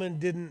 Solomon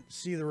didn't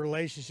see the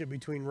relationship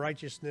between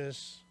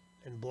righteousness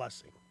and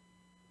blessing,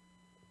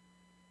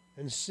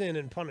 and sin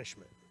and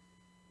punishment.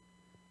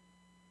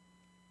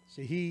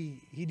 See,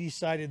 he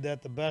decided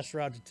that the best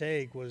route to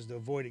take was to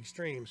avoid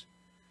extremes.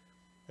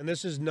 And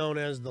this is known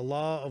as the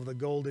law of the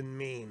golden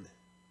mean.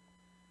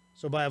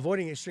 So by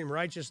avoiding extreme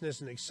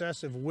righteousness and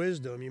excessive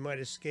wisdom, you might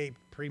escape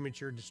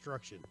premature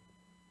destruction.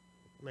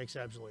 It makes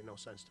absolutely no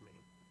sense to me.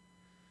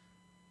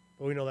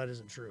 But we know that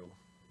isn't true.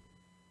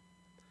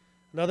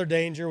 Another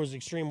danger was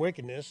extreme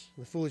wickedness.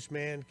 The foolish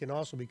man can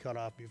also be cut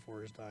off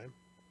before his time.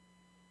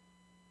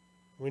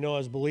 We know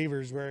as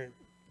believers we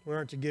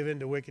aren't to give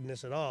in to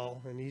wickedness at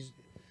all. And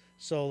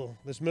so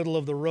this middle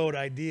of the road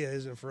idea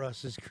isn't for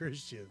us as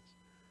Christians.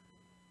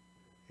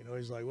 You know,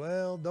 he's like,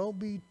 well, don't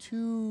be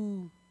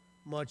too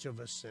much of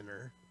a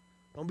sinner.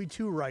 Don't be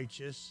too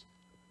righteous.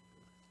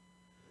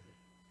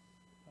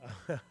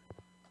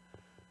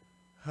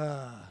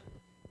 I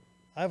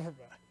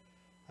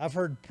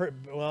heard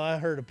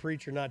a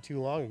preacher not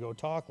too long ago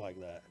talk like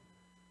that.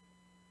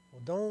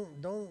 Well,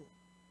 don't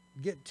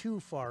get too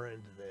far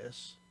into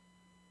this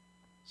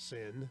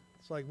sin.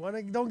 It's like, why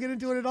don't get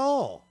into it at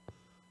all?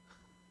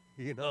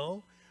 You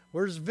know,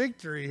 where's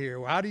victory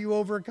here? How do you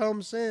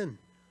overcome sin?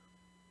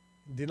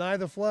 Deny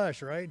the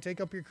flesh, right? Take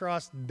up your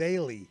cross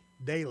daily.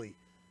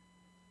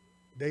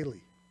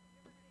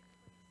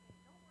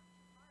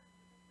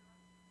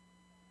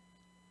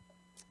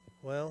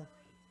 Well,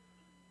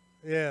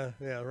 yeah,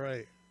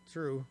 right.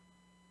 True.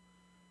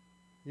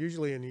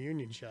 Usually in the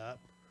union shop.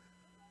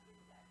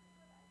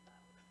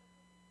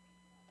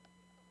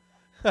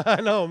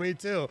 I know, me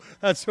too.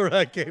 That's where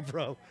that came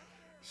from.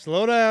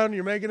 Slow down,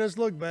 you're making us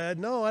look bad.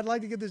 No, I'd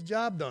like to get this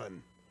job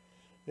done.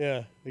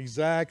 Yeah,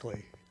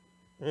 exactly.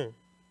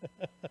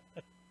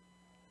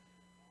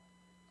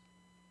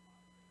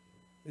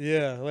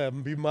 Yeah,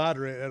 be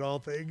moderate at all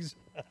things.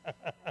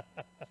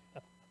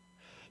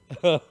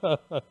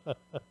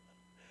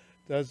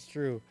 That's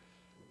true.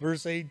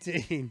 Verse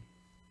 18.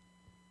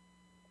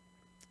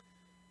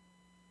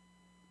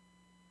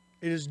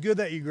 It is good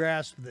that you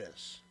grasp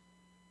this,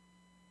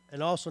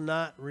 and also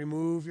not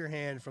remove your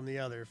hand from the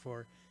other,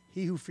 for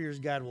he who fears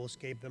God will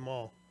escape them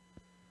all.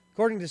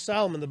 According to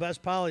Solomon, the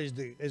best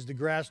policy is to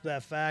grasp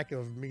that fact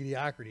of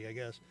mediocrity, I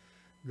guess.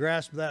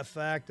 Grasp that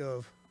fact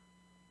of,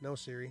 no,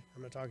 Siri,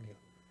 I'm not talking to you.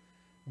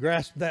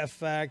 Grasp that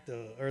fact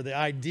or the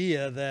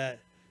idea that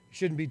you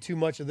shouldn't be too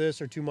much of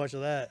this or too much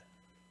of that.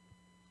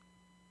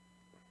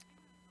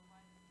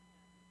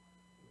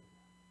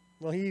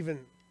 Well,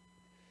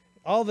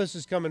 all this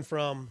is coming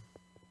from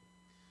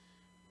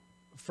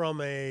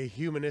a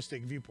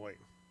humanistic viewpoint.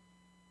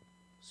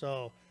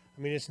 So,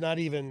 I mean, it's not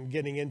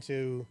getting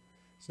into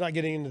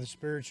the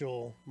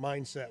spiritual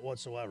mindset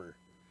whatsoever.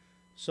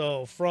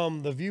 So,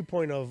 from the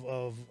viewpoint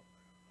of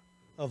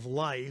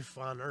life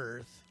on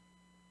earth,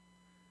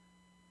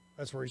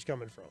 that's where he's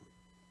coming from.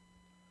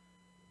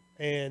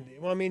 And,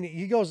 well, I mean,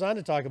 he goes on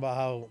to talk about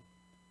how,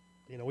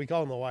 you know, we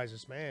call him the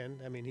wisest man.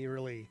 I mean, he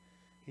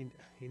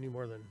knew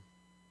more than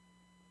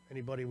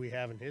anybody we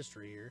have in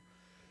history here.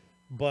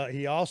 But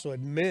he also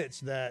admits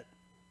that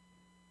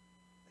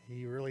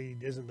he really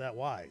isn't that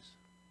wise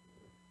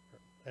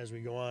as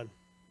we go on.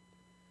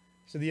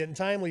 So the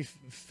untimely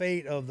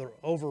fate of the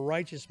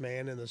over-righteous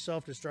man and the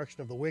self-destruction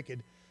of the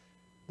wicked,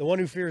 the one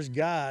who fears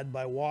God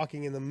by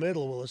walking in the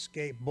middle will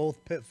escape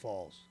both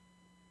pitfalls.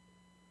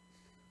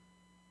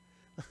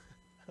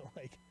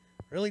 Like,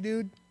 really,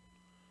 dude?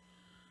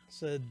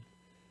 Said,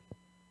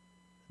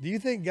 do you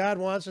think God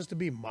wants us to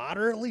be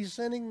moderately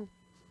sinning?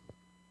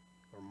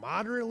 Or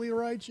moderately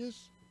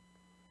righteous?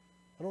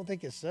 I don't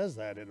think it says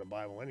that in the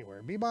Bible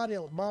anywhere. Be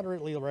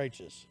moderately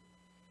righteous.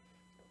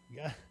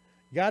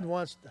 God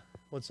wants...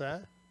 What's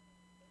that?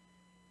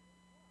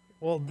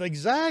 Well,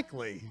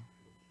 exactly.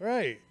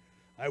 Right.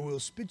 I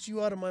will spit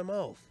you out of my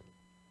mouth.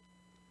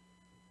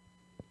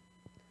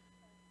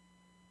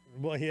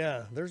 Well,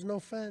 yeah, there's no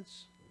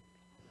fence.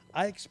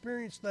 I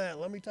experienced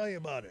that. Let me tell you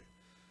about it.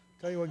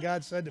 Tell you what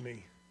God said to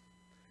me.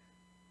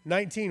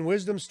 19,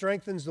 wisdom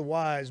strengthens the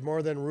wise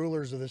more than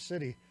rulers of the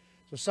city.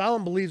 So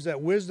Solomon believes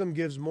that wisdom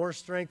gives more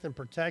strength and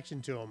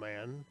protection to a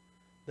man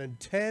than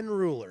 10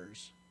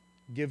 rulers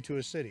give to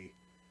a city.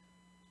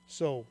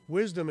 So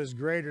wisdom is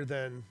greater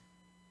than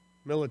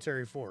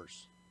military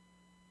force,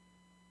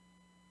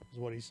 is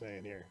what he's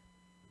saying here.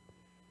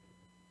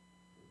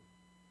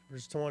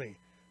 Verse 20,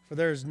 for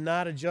there is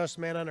not a just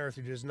man on earth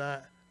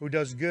who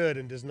does good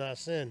and does not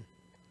sin.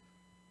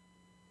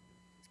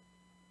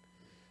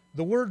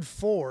 The word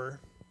for,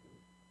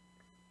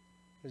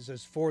 it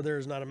says, for there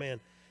is not a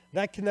man.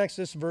 That connects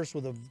this verse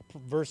with the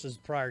verses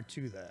prior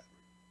to that.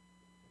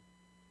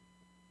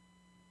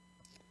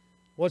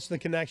 What's the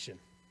connection?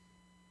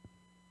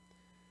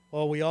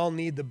 Well, we all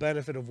need the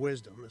benefit of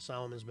wisdom that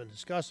Solomon's been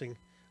discussing.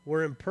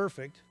 We're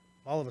imperfect.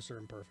 All of us are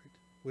imperfect.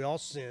 We all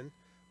sin.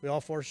 We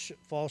all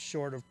fall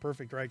short of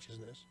perfect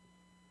righteousness.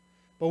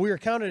 But we are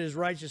counted as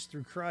righteous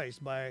through Christ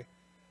but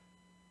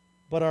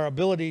our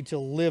ability to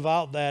live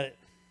out that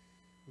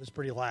is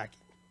pretty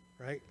lacking,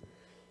 right?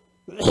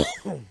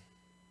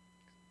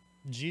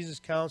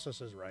 Jesus counts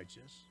us as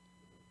righteous,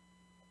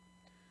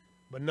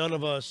 but none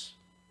of us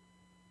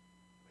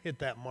hit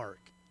that mark.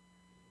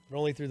 And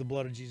only through the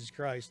blood of Jesus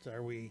Christ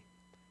are we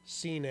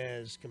seen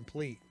as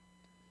complete.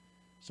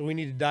 So we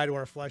need to die to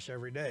our flesh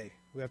every day.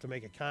 We have to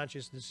make a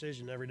conscious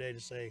decision every day to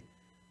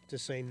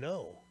say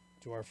no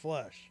to our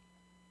flesh.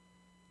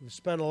 We've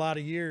spent a lot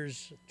of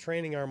years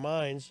training our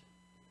minds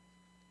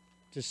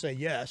to say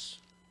yes,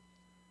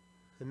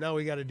 and now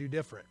we got to do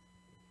different.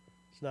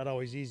 It's not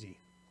always easy.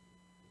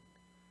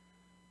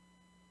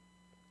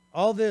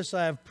 All this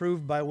I have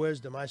proved by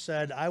wisdom. I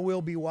said, I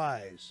will be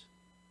wise,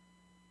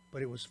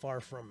 but it was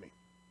far from me.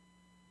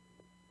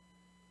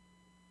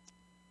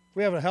 If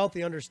we have a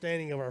healthy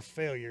understanding of our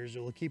failures,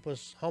 it will keep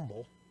us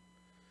humble.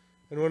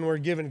 And when we're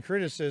given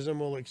criticism,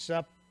 we'll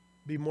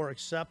be more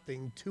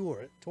accepting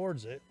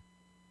towards it.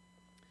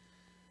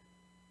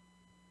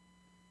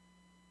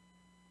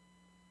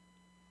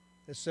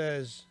 It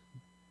says,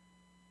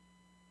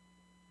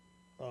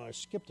 I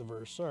skipped a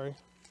verse, sorry.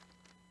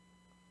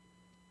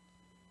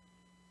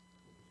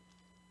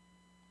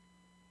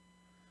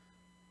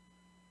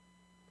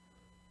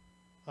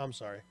 I'm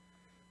sorry.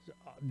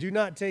 Do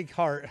not take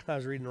heart. I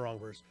was reading the wrong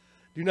verse.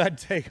 Do not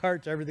take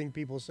heart to everything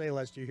people say,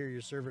 lest you hear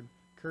your servant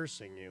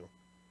cursing you.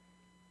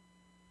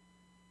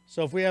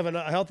 So if we have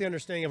a healthy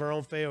understanding of our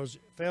own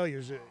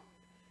failures,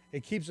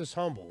 it keeps us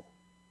humble.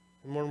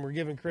 And when we're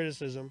given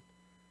criticism,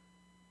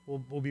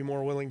 we'll be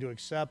more willing to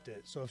accept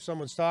it. So if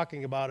someone's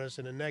talking about us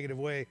in a negative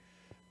way,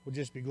 we'll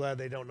just be glad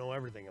they don't know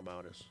everything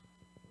about us.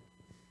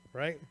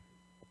 Right?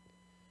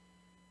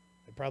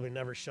 They probably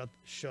never shut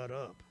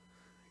up.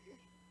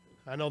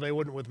 I know they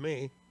wouldn't with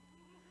me.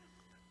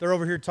 They're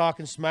over here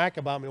talking smack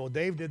about me. Well,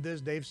 Dave did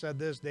this, Dave said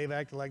this, Dave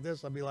acted like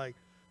this. I'll be like,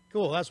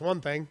 cool, that's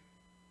one thing.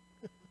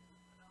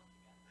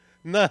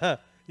 Nah,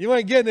 you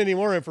ain't getting any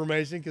more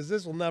information because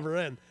this will never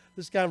end.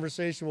 This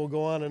conversation will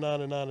go on and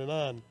on and on and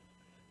on.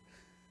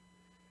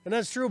 And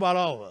that's true about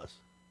all of us.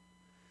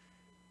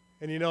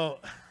 And you know,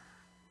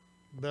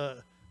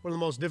 one of the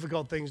most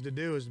difficult things to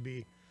do is to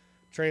be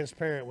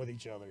transparent with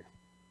each other.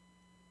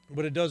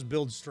 But it does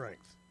build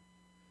strength.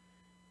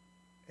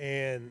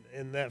 And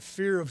that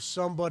fear of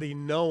somebody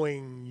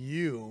knowing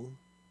you,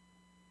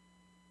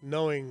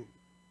 knowing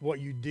what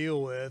you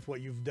deal with,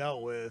 what you've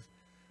dealt with,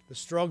 the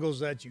struggles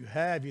that you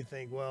have, you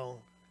think, well,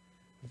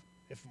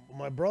 if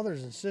my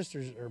brothers and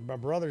sisters, or my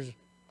brothers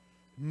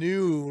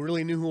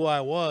really knew who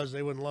I was,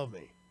 they wouldn't love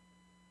me.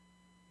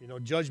 You know,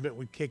 judgment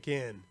would kick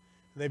in. And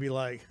they'd be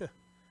like,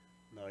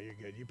 no, you're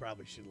good. You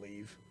probably should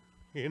leave.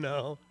 You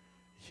know,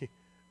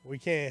 we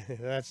can't.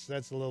 That's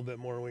a little bit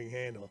more than we can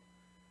handle.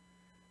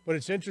 But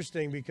it's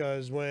interesting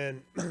because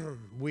when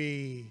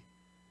we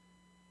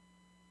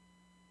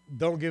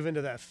don't give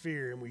into that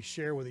fear and we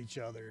share with each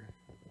other,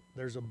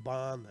 there's a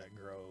bond that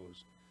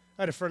grows.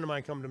 I had a friend of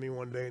mine come to me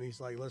one day and he's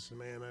like, listen,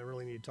 man, I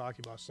really need to talk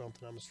about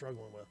something I'm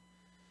struggling with.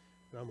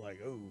 And I'm like,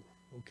 oh,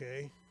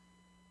 okay.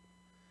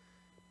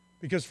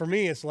 Because for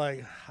me, it's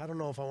like, I don't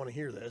know if I want to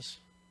hear this,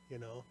 you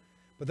know.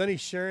 But then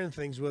he's sharing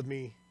things with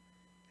me,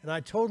 and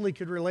I totally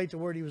could relate to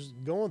what he was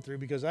going through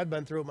because I'd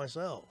been through it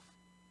myself,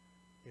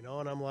 you know.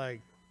 And I'm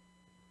like,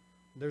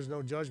 there's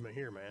no judgment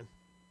here, man,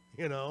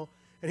 you know.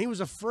 And he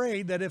was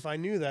afraid that if I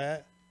knew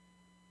that,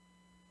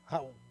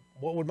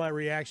 what would my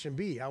reaction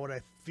be? How would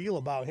I feel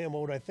about him?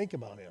 What would I think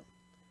about him?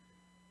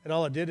 And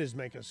all it did is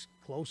make us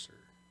closer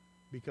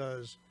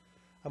because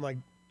I'm like,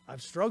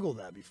 I've struggled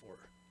that before.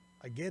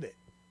 I get it.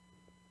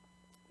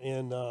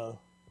 And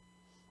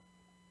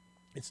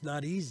it's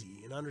not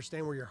easy. And I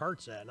understand where your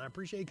heart's at. And I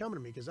appreciate you coming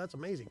to me because that's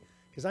amazing.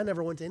 Because I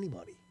never went to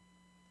anybody.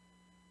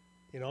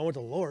 You know, I went to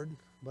the Lord.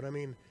 But, I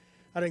mean,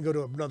 I didn't go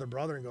to another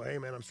brother and go, hey,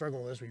 man, I'm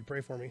struggling with this. Will you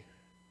pray for me?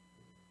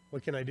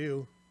 What can I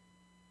do?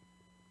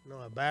 No,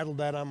 I battled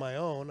that on my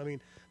own. I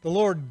mean, the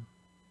Lord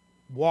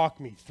walked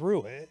me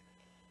through it.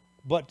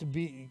 But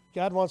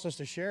God wants us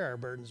to share our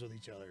burdens with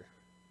each other.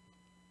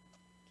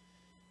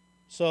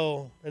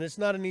 So, and it's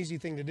not an easy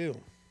thing to do.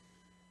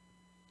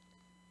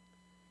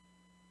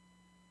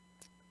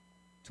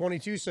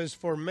 22 says,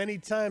 for many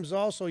times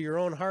also your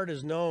own heart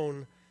has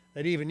known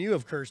that even you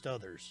have cursed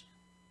others.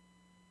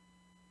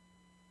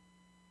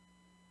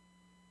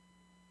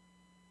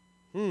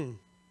 Many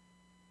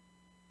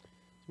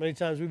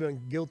times we've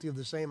been guilty of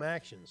the same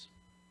actions.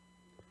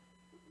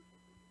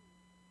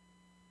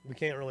 We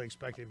can't really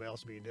expect anybody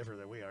else to be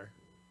different than we are.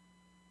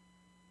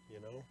 You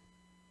know?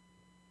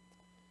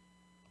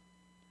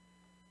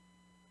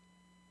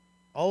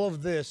 All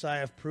of this I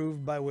have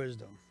proved by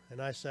wisdom,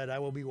 and I said I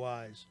will be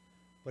wise,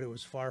 but it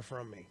was far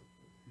from me.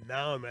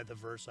 Now I'm at the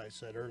verse I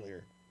said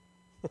earlier.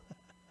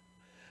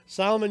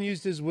 Solomon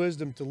used his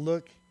wisdom to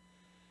look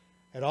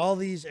at all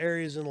these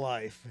areas in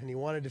life, and he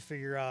wanted to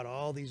figure out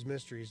all these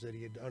mysteries that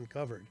he had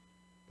uncovered,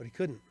 but he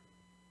couldn't.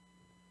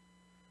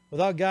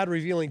 Without God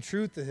revealing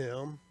truth to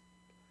him,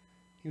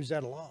 he was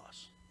at a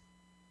loss.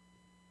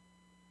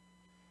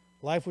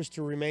 Life was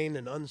to remain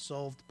an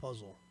unsolved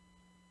puzzle.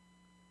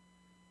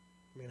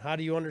 I mean, how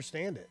do you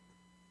understand it?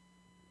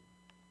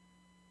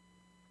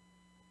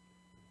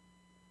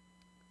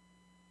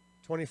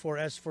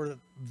 As for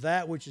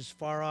that which is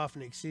far off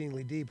and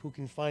exceedingly deep, who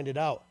can find it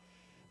out?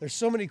 There's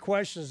so many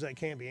questions that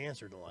can't be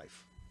answered in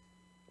life.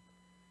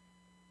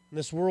 And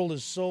this world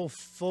is so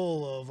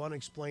full of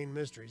unexplained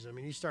mysteries. I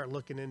mean, you start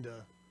looking into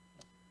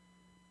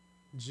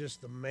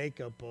just the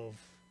makeup of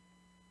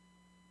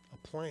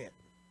a plant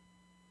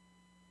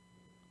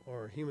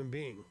or a human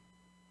being.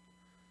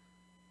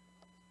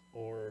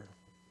 or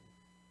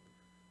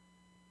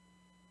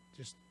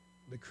just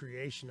the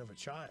creation of a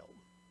child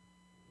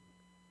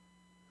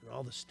and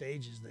all the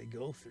stages they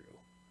go through.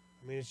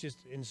 I mean,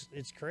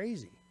 it's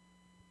crazy.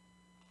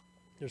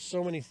 There's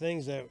so many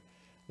things that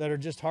are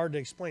just hard to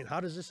explain. How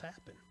does this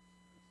happen?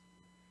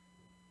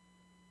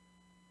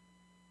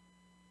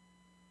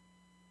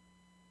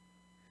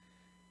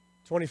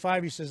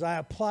 He says, I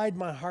applied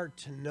my heart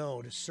to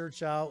know, to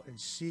search out and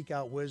seek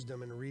out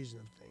wisdom and reason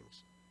of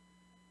things,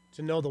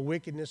 to know the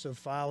wickedness of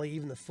folly,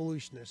 even the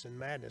foolishness and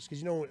madness.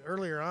 Because,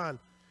 earlier on,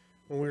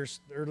 when we were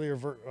earlier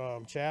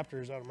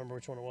chapters, I don't remember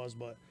which one it was,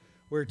 but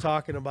we were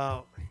talking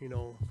about,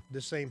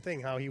 the same thing,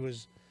 how he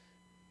was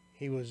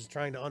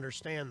trying to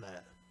understand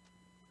that,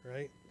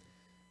 right?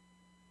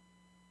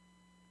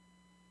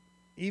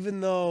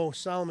 Even though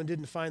Solomon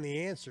didn't find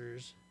the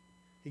answers,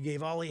 he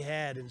gave all he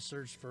had in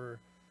search for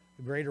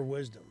greater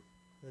wisdom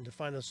and to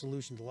find a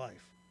solution to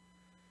life.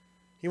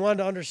 He wanted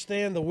to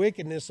understand the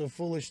wickedness of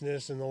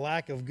foolishness and the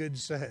lack of good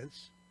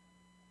sense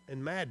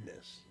and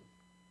madness.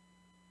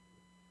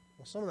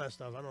 Well, some of that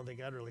stuff I don't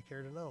think I'd really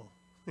care to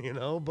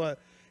know, but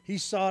he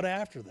sought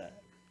after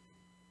that.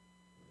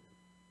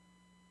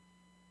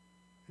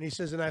 And he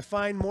says, and I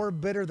find more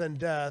bitter than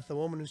death a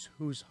woman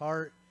whose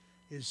heart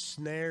is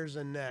snares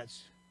and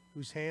nets,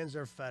 whose hands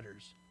are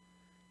fetters.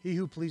 He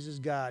who pleases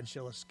God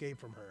shall escape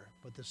from her,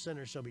 but the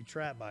sinner shall be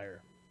trapped by her.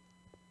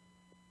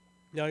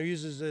 Now he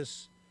uses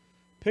this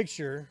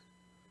picture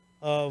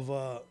of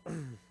a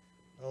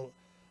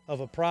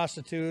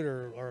prostitute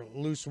or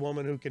loose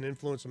woman who can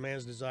influence a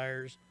man's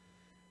desires.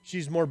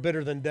 She's more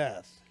bitter than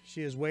death.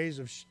 She has ways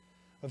of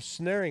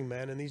snaring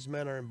men, and these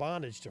men are in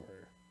bondage to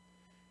her.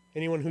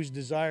 Anyone whose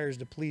desires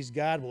to please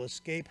God will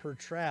escape her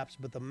traps,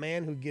 but the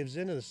man who gives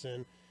in to the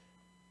sin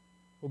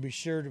will be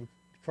sure to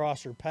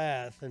cross her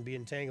path and be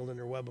entangled in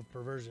her web of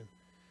perversion.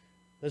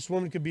 This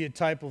woman could be a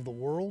type of the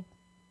world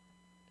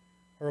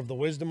or of the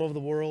wisdom of the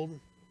world.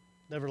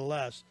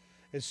 Nevertheless,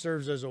 it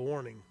serves as a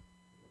warning.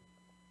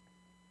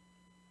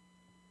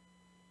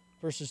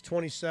 Verses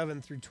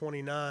 27 through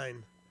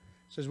 29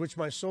 says, which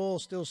my soul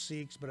still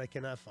seeks, but I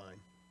cannot find.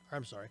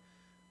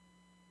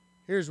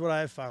 Here's what I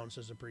have found,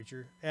 says the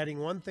preacher, adding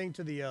one thing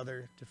to the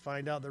other to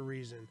find out the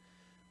reason,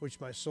 which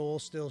my soul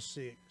still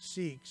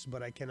seeks,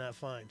 but I cannot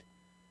find.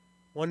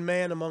 One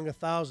man among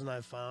 1,000 I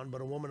have found,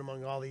 but a woman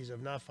among all these I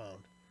have not found.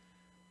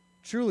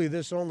 Truly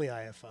this only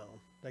I have found,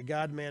 that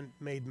God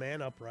made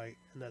man upright,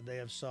 and that they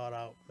have sought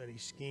out many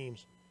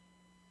schemes.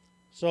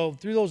 So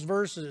through those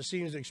verses, it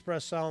seems to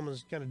express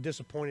Solomon's kind of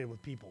disappointed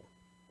with people.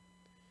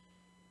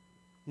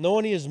 No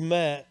one he has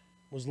met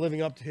was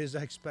living up to his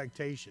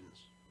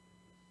expectations.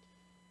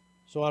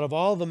 So out of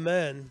all the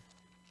men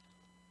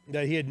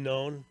that he had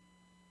known,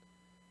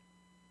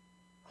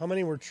 how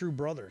many were true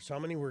brothers? How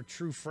many were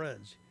true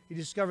friends? He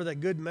discovered that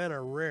good men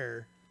are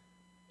rare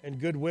and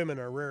good women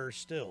are rarer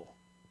still.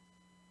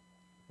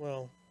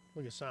 Well,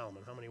 look at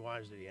Solomon. How many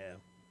wives did he have?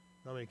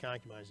 How many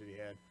concubines did he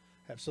have?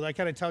 So that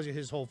kind of tells you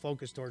his whole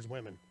focus towards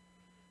women.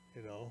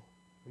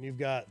 When you've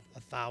got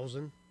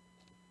 1,000,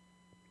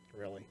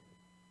 really,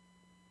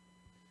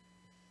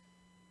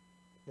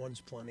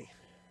 one's plenty.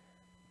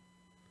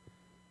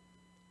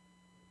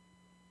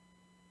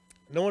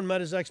 No one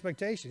met his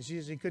expectations.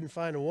 He couldn't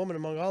find a woman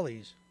among all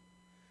these.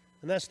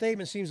 And that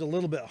statement seems a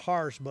little bit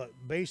harsh, but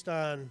based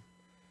on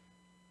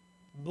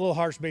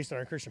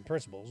our Christian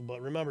principles.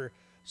 But remember,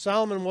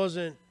 Solomon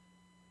wasn't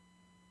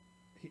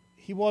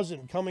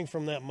coming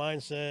from that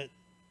mindset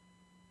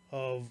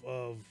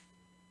of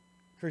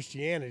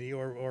Christianity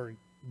or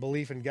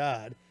belief in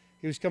God.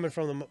 He was coming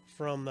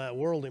from that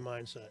worldly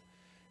mindset.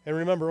 And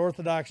remember,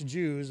 Orthodox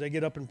Jews, they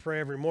get up and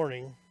pray every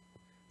morning,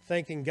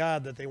 thanking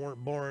God that they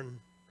weren't born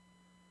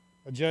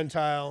a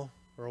Gentile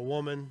or a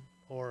woman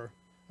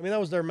that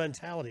was their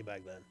mentality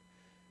back then.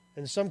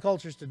 And some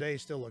cultures today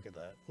still look at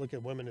that, look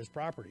at women as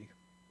property.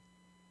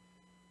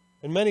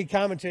 And many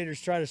commentators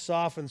try to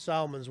soften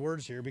Solomon's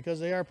words here because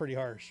they are pretty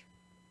harsh.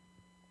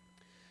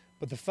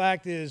 But the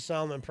fact is,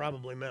 Solomon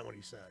probably meant what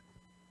he said.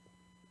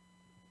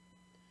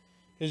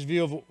 His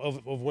view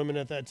of women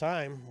at that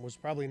time was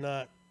probably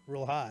not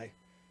real high.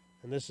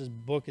 And this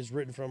book is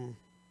written from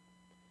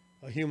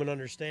a human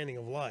understanding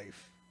of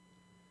life.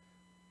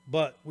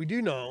 But we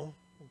do know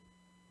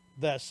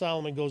that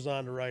Solomon goes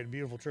on to write a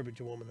beautiful tribute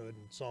to womanhood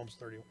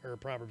in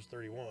Proverbs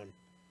 31. And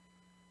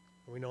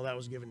we know that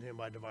was given to him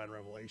by divine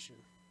revelation.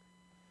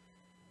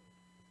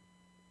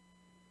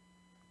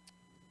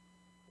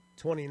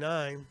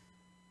 29,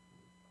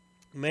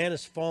 man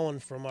has fallen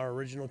from our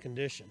original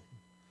condition.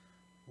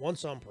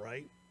 Once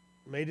upright,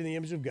 made in the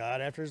image of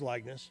God after his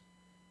likeness,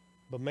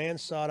 but man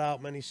sought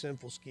out many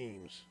sinful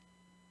schemes.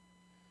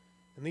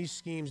 And these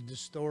schemes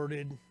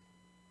distorted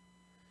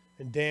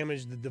and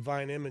damaged the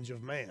divine image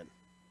of man.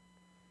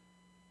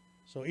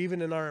 So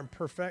even in our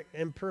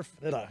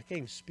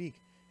imperfectness,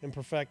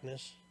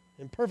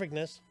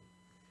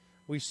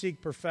 we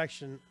seek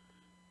perfection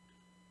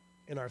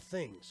in our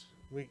things.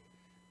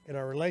 In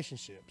our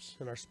relationships,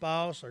 in our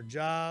spouse, our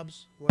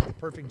jobs. We want the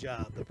perfect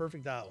job, the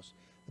perfect house,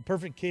 the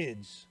perfect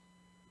kids,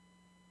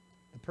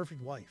 the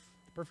perfect wife,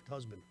 the perfect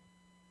husband.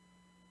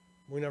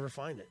 We never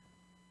find it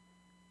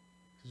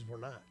because we're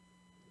not.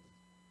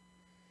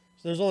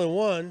 So there's only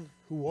one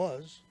who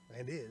was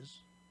and is.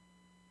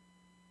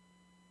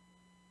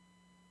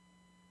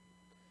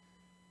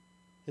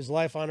 His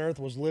life on earth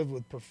was lived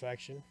with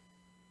perfection.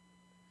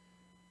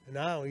 And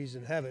now he's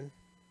in heaven,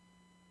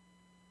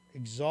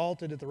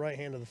 exalted at the right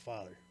hand of the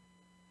Father.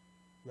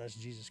 And that's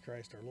Jesus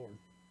Christ our Lord.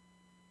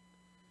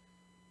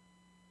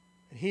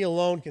 And he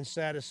alone can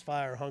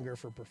satisfy our hunger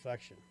for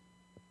perfection.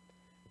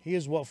 He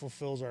is what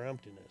fulfills our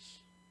emptiness.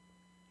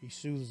 He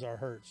soothes our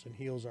hurts and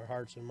heals our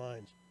hearts and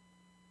minds.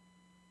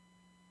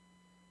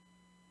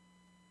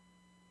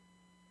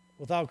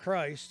 Without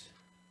Christ,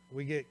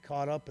 we get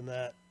caught up in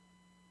that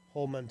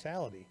whole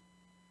mentality.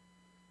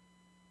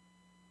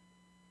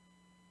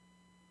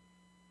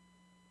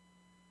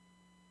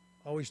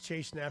 Always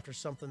chasing after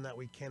something that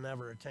we can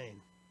never attain.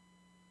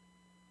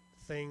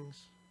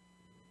 Things.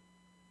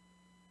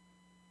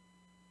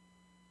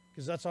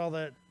 Because that's all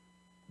that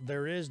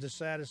there is to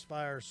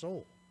satisfy our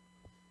soul.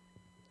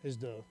 Is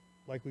to,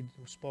 like we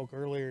spoke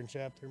earlier in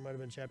chapter, it might have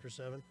been chapter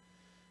 7,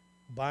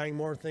 buying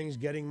more things,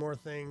 getting more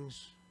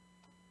things,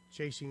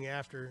 chasing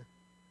after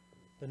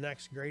the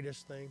next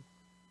greatest thing.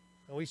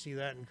 And we see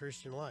that in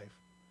Christian life.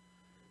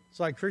 It's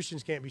like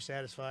Christians can't be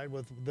satisfied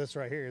with this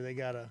right here. They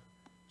got to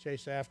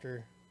chase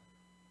after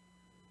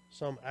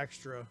some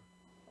extra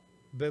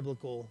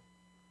biblical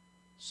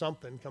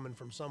something coming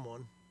from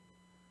someone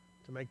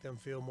to make them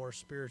feel more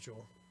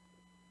spiritual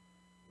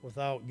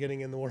without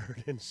getting in the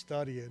Word and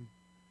studying,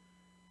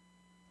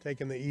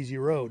 taking the easy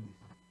road.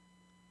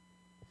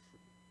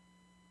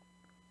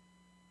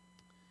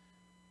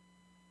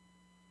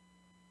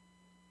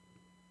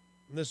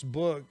 This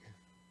book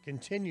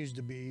continues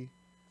to be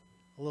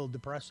a little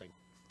depressing.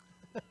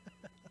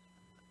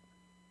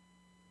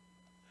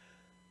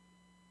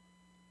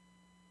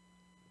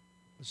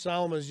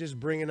 Solomon is just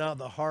bringing out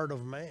the heart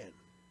of man.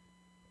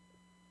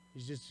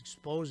 He's just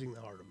exposing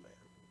the heart of man.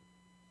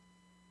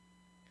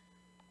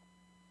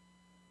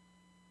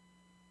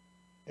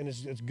 And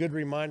it's a good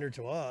reminder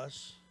to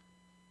us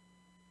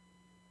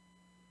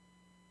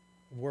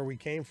of where we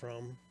came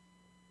from,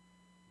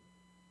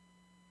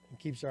 and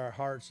keeps our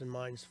hearts and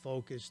minds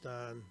focused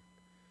on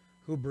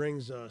who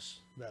brings us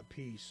that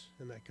peace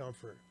and that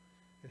comfort,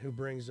 and who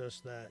brings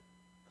us that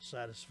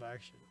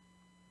satisfaction.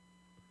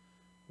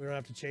 We don't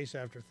have to chase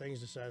after things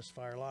to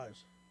satisfy our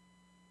lives,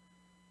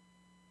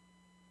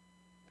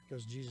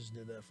 because Jesus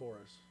did that for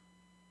us.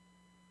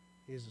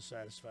 He is the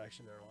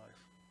satisfaction in our life.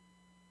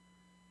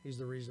 He's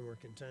the reason we're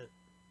content.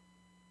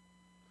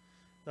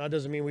 Now, it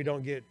doesn't mean we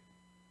don't get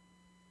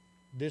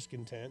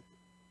discontent,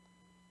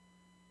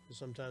 because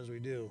sometimes we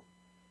do,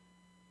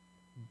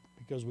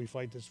 because we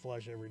fight this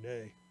flesh every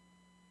day.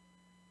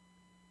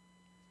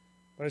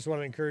 But I just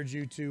want to encourage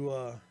you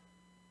to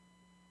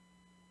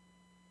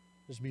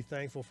just be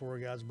thankful for where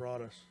God's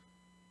brought us.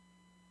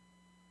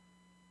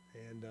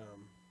 And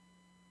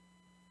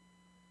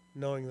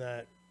knowing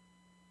that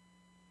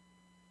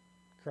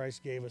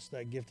Christ gave us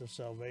that gift of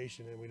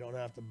salvation, and we don't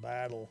have to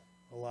battle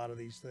a lot of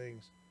these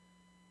things.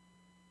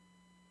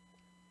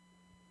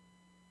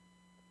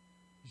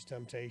 These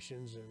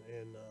temptations,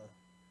 and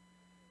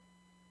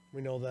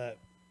we know that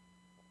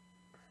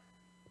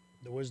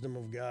the wisdom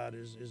of God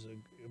is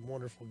a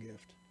wonderful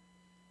gift.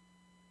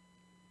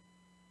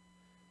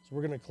 So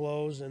we're going to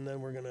close, and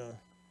then we're going to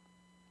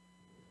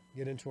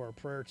get into our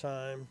prayer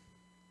time.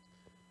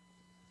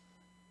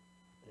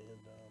 And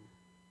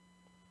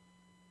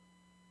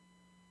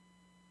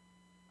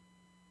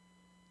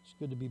it's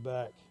good to be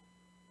back.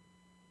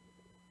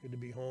 Good to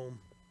be home.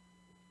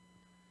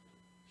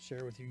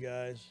 Share with you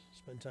guys,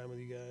 spend time with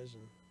you guys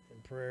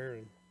in prayer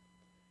and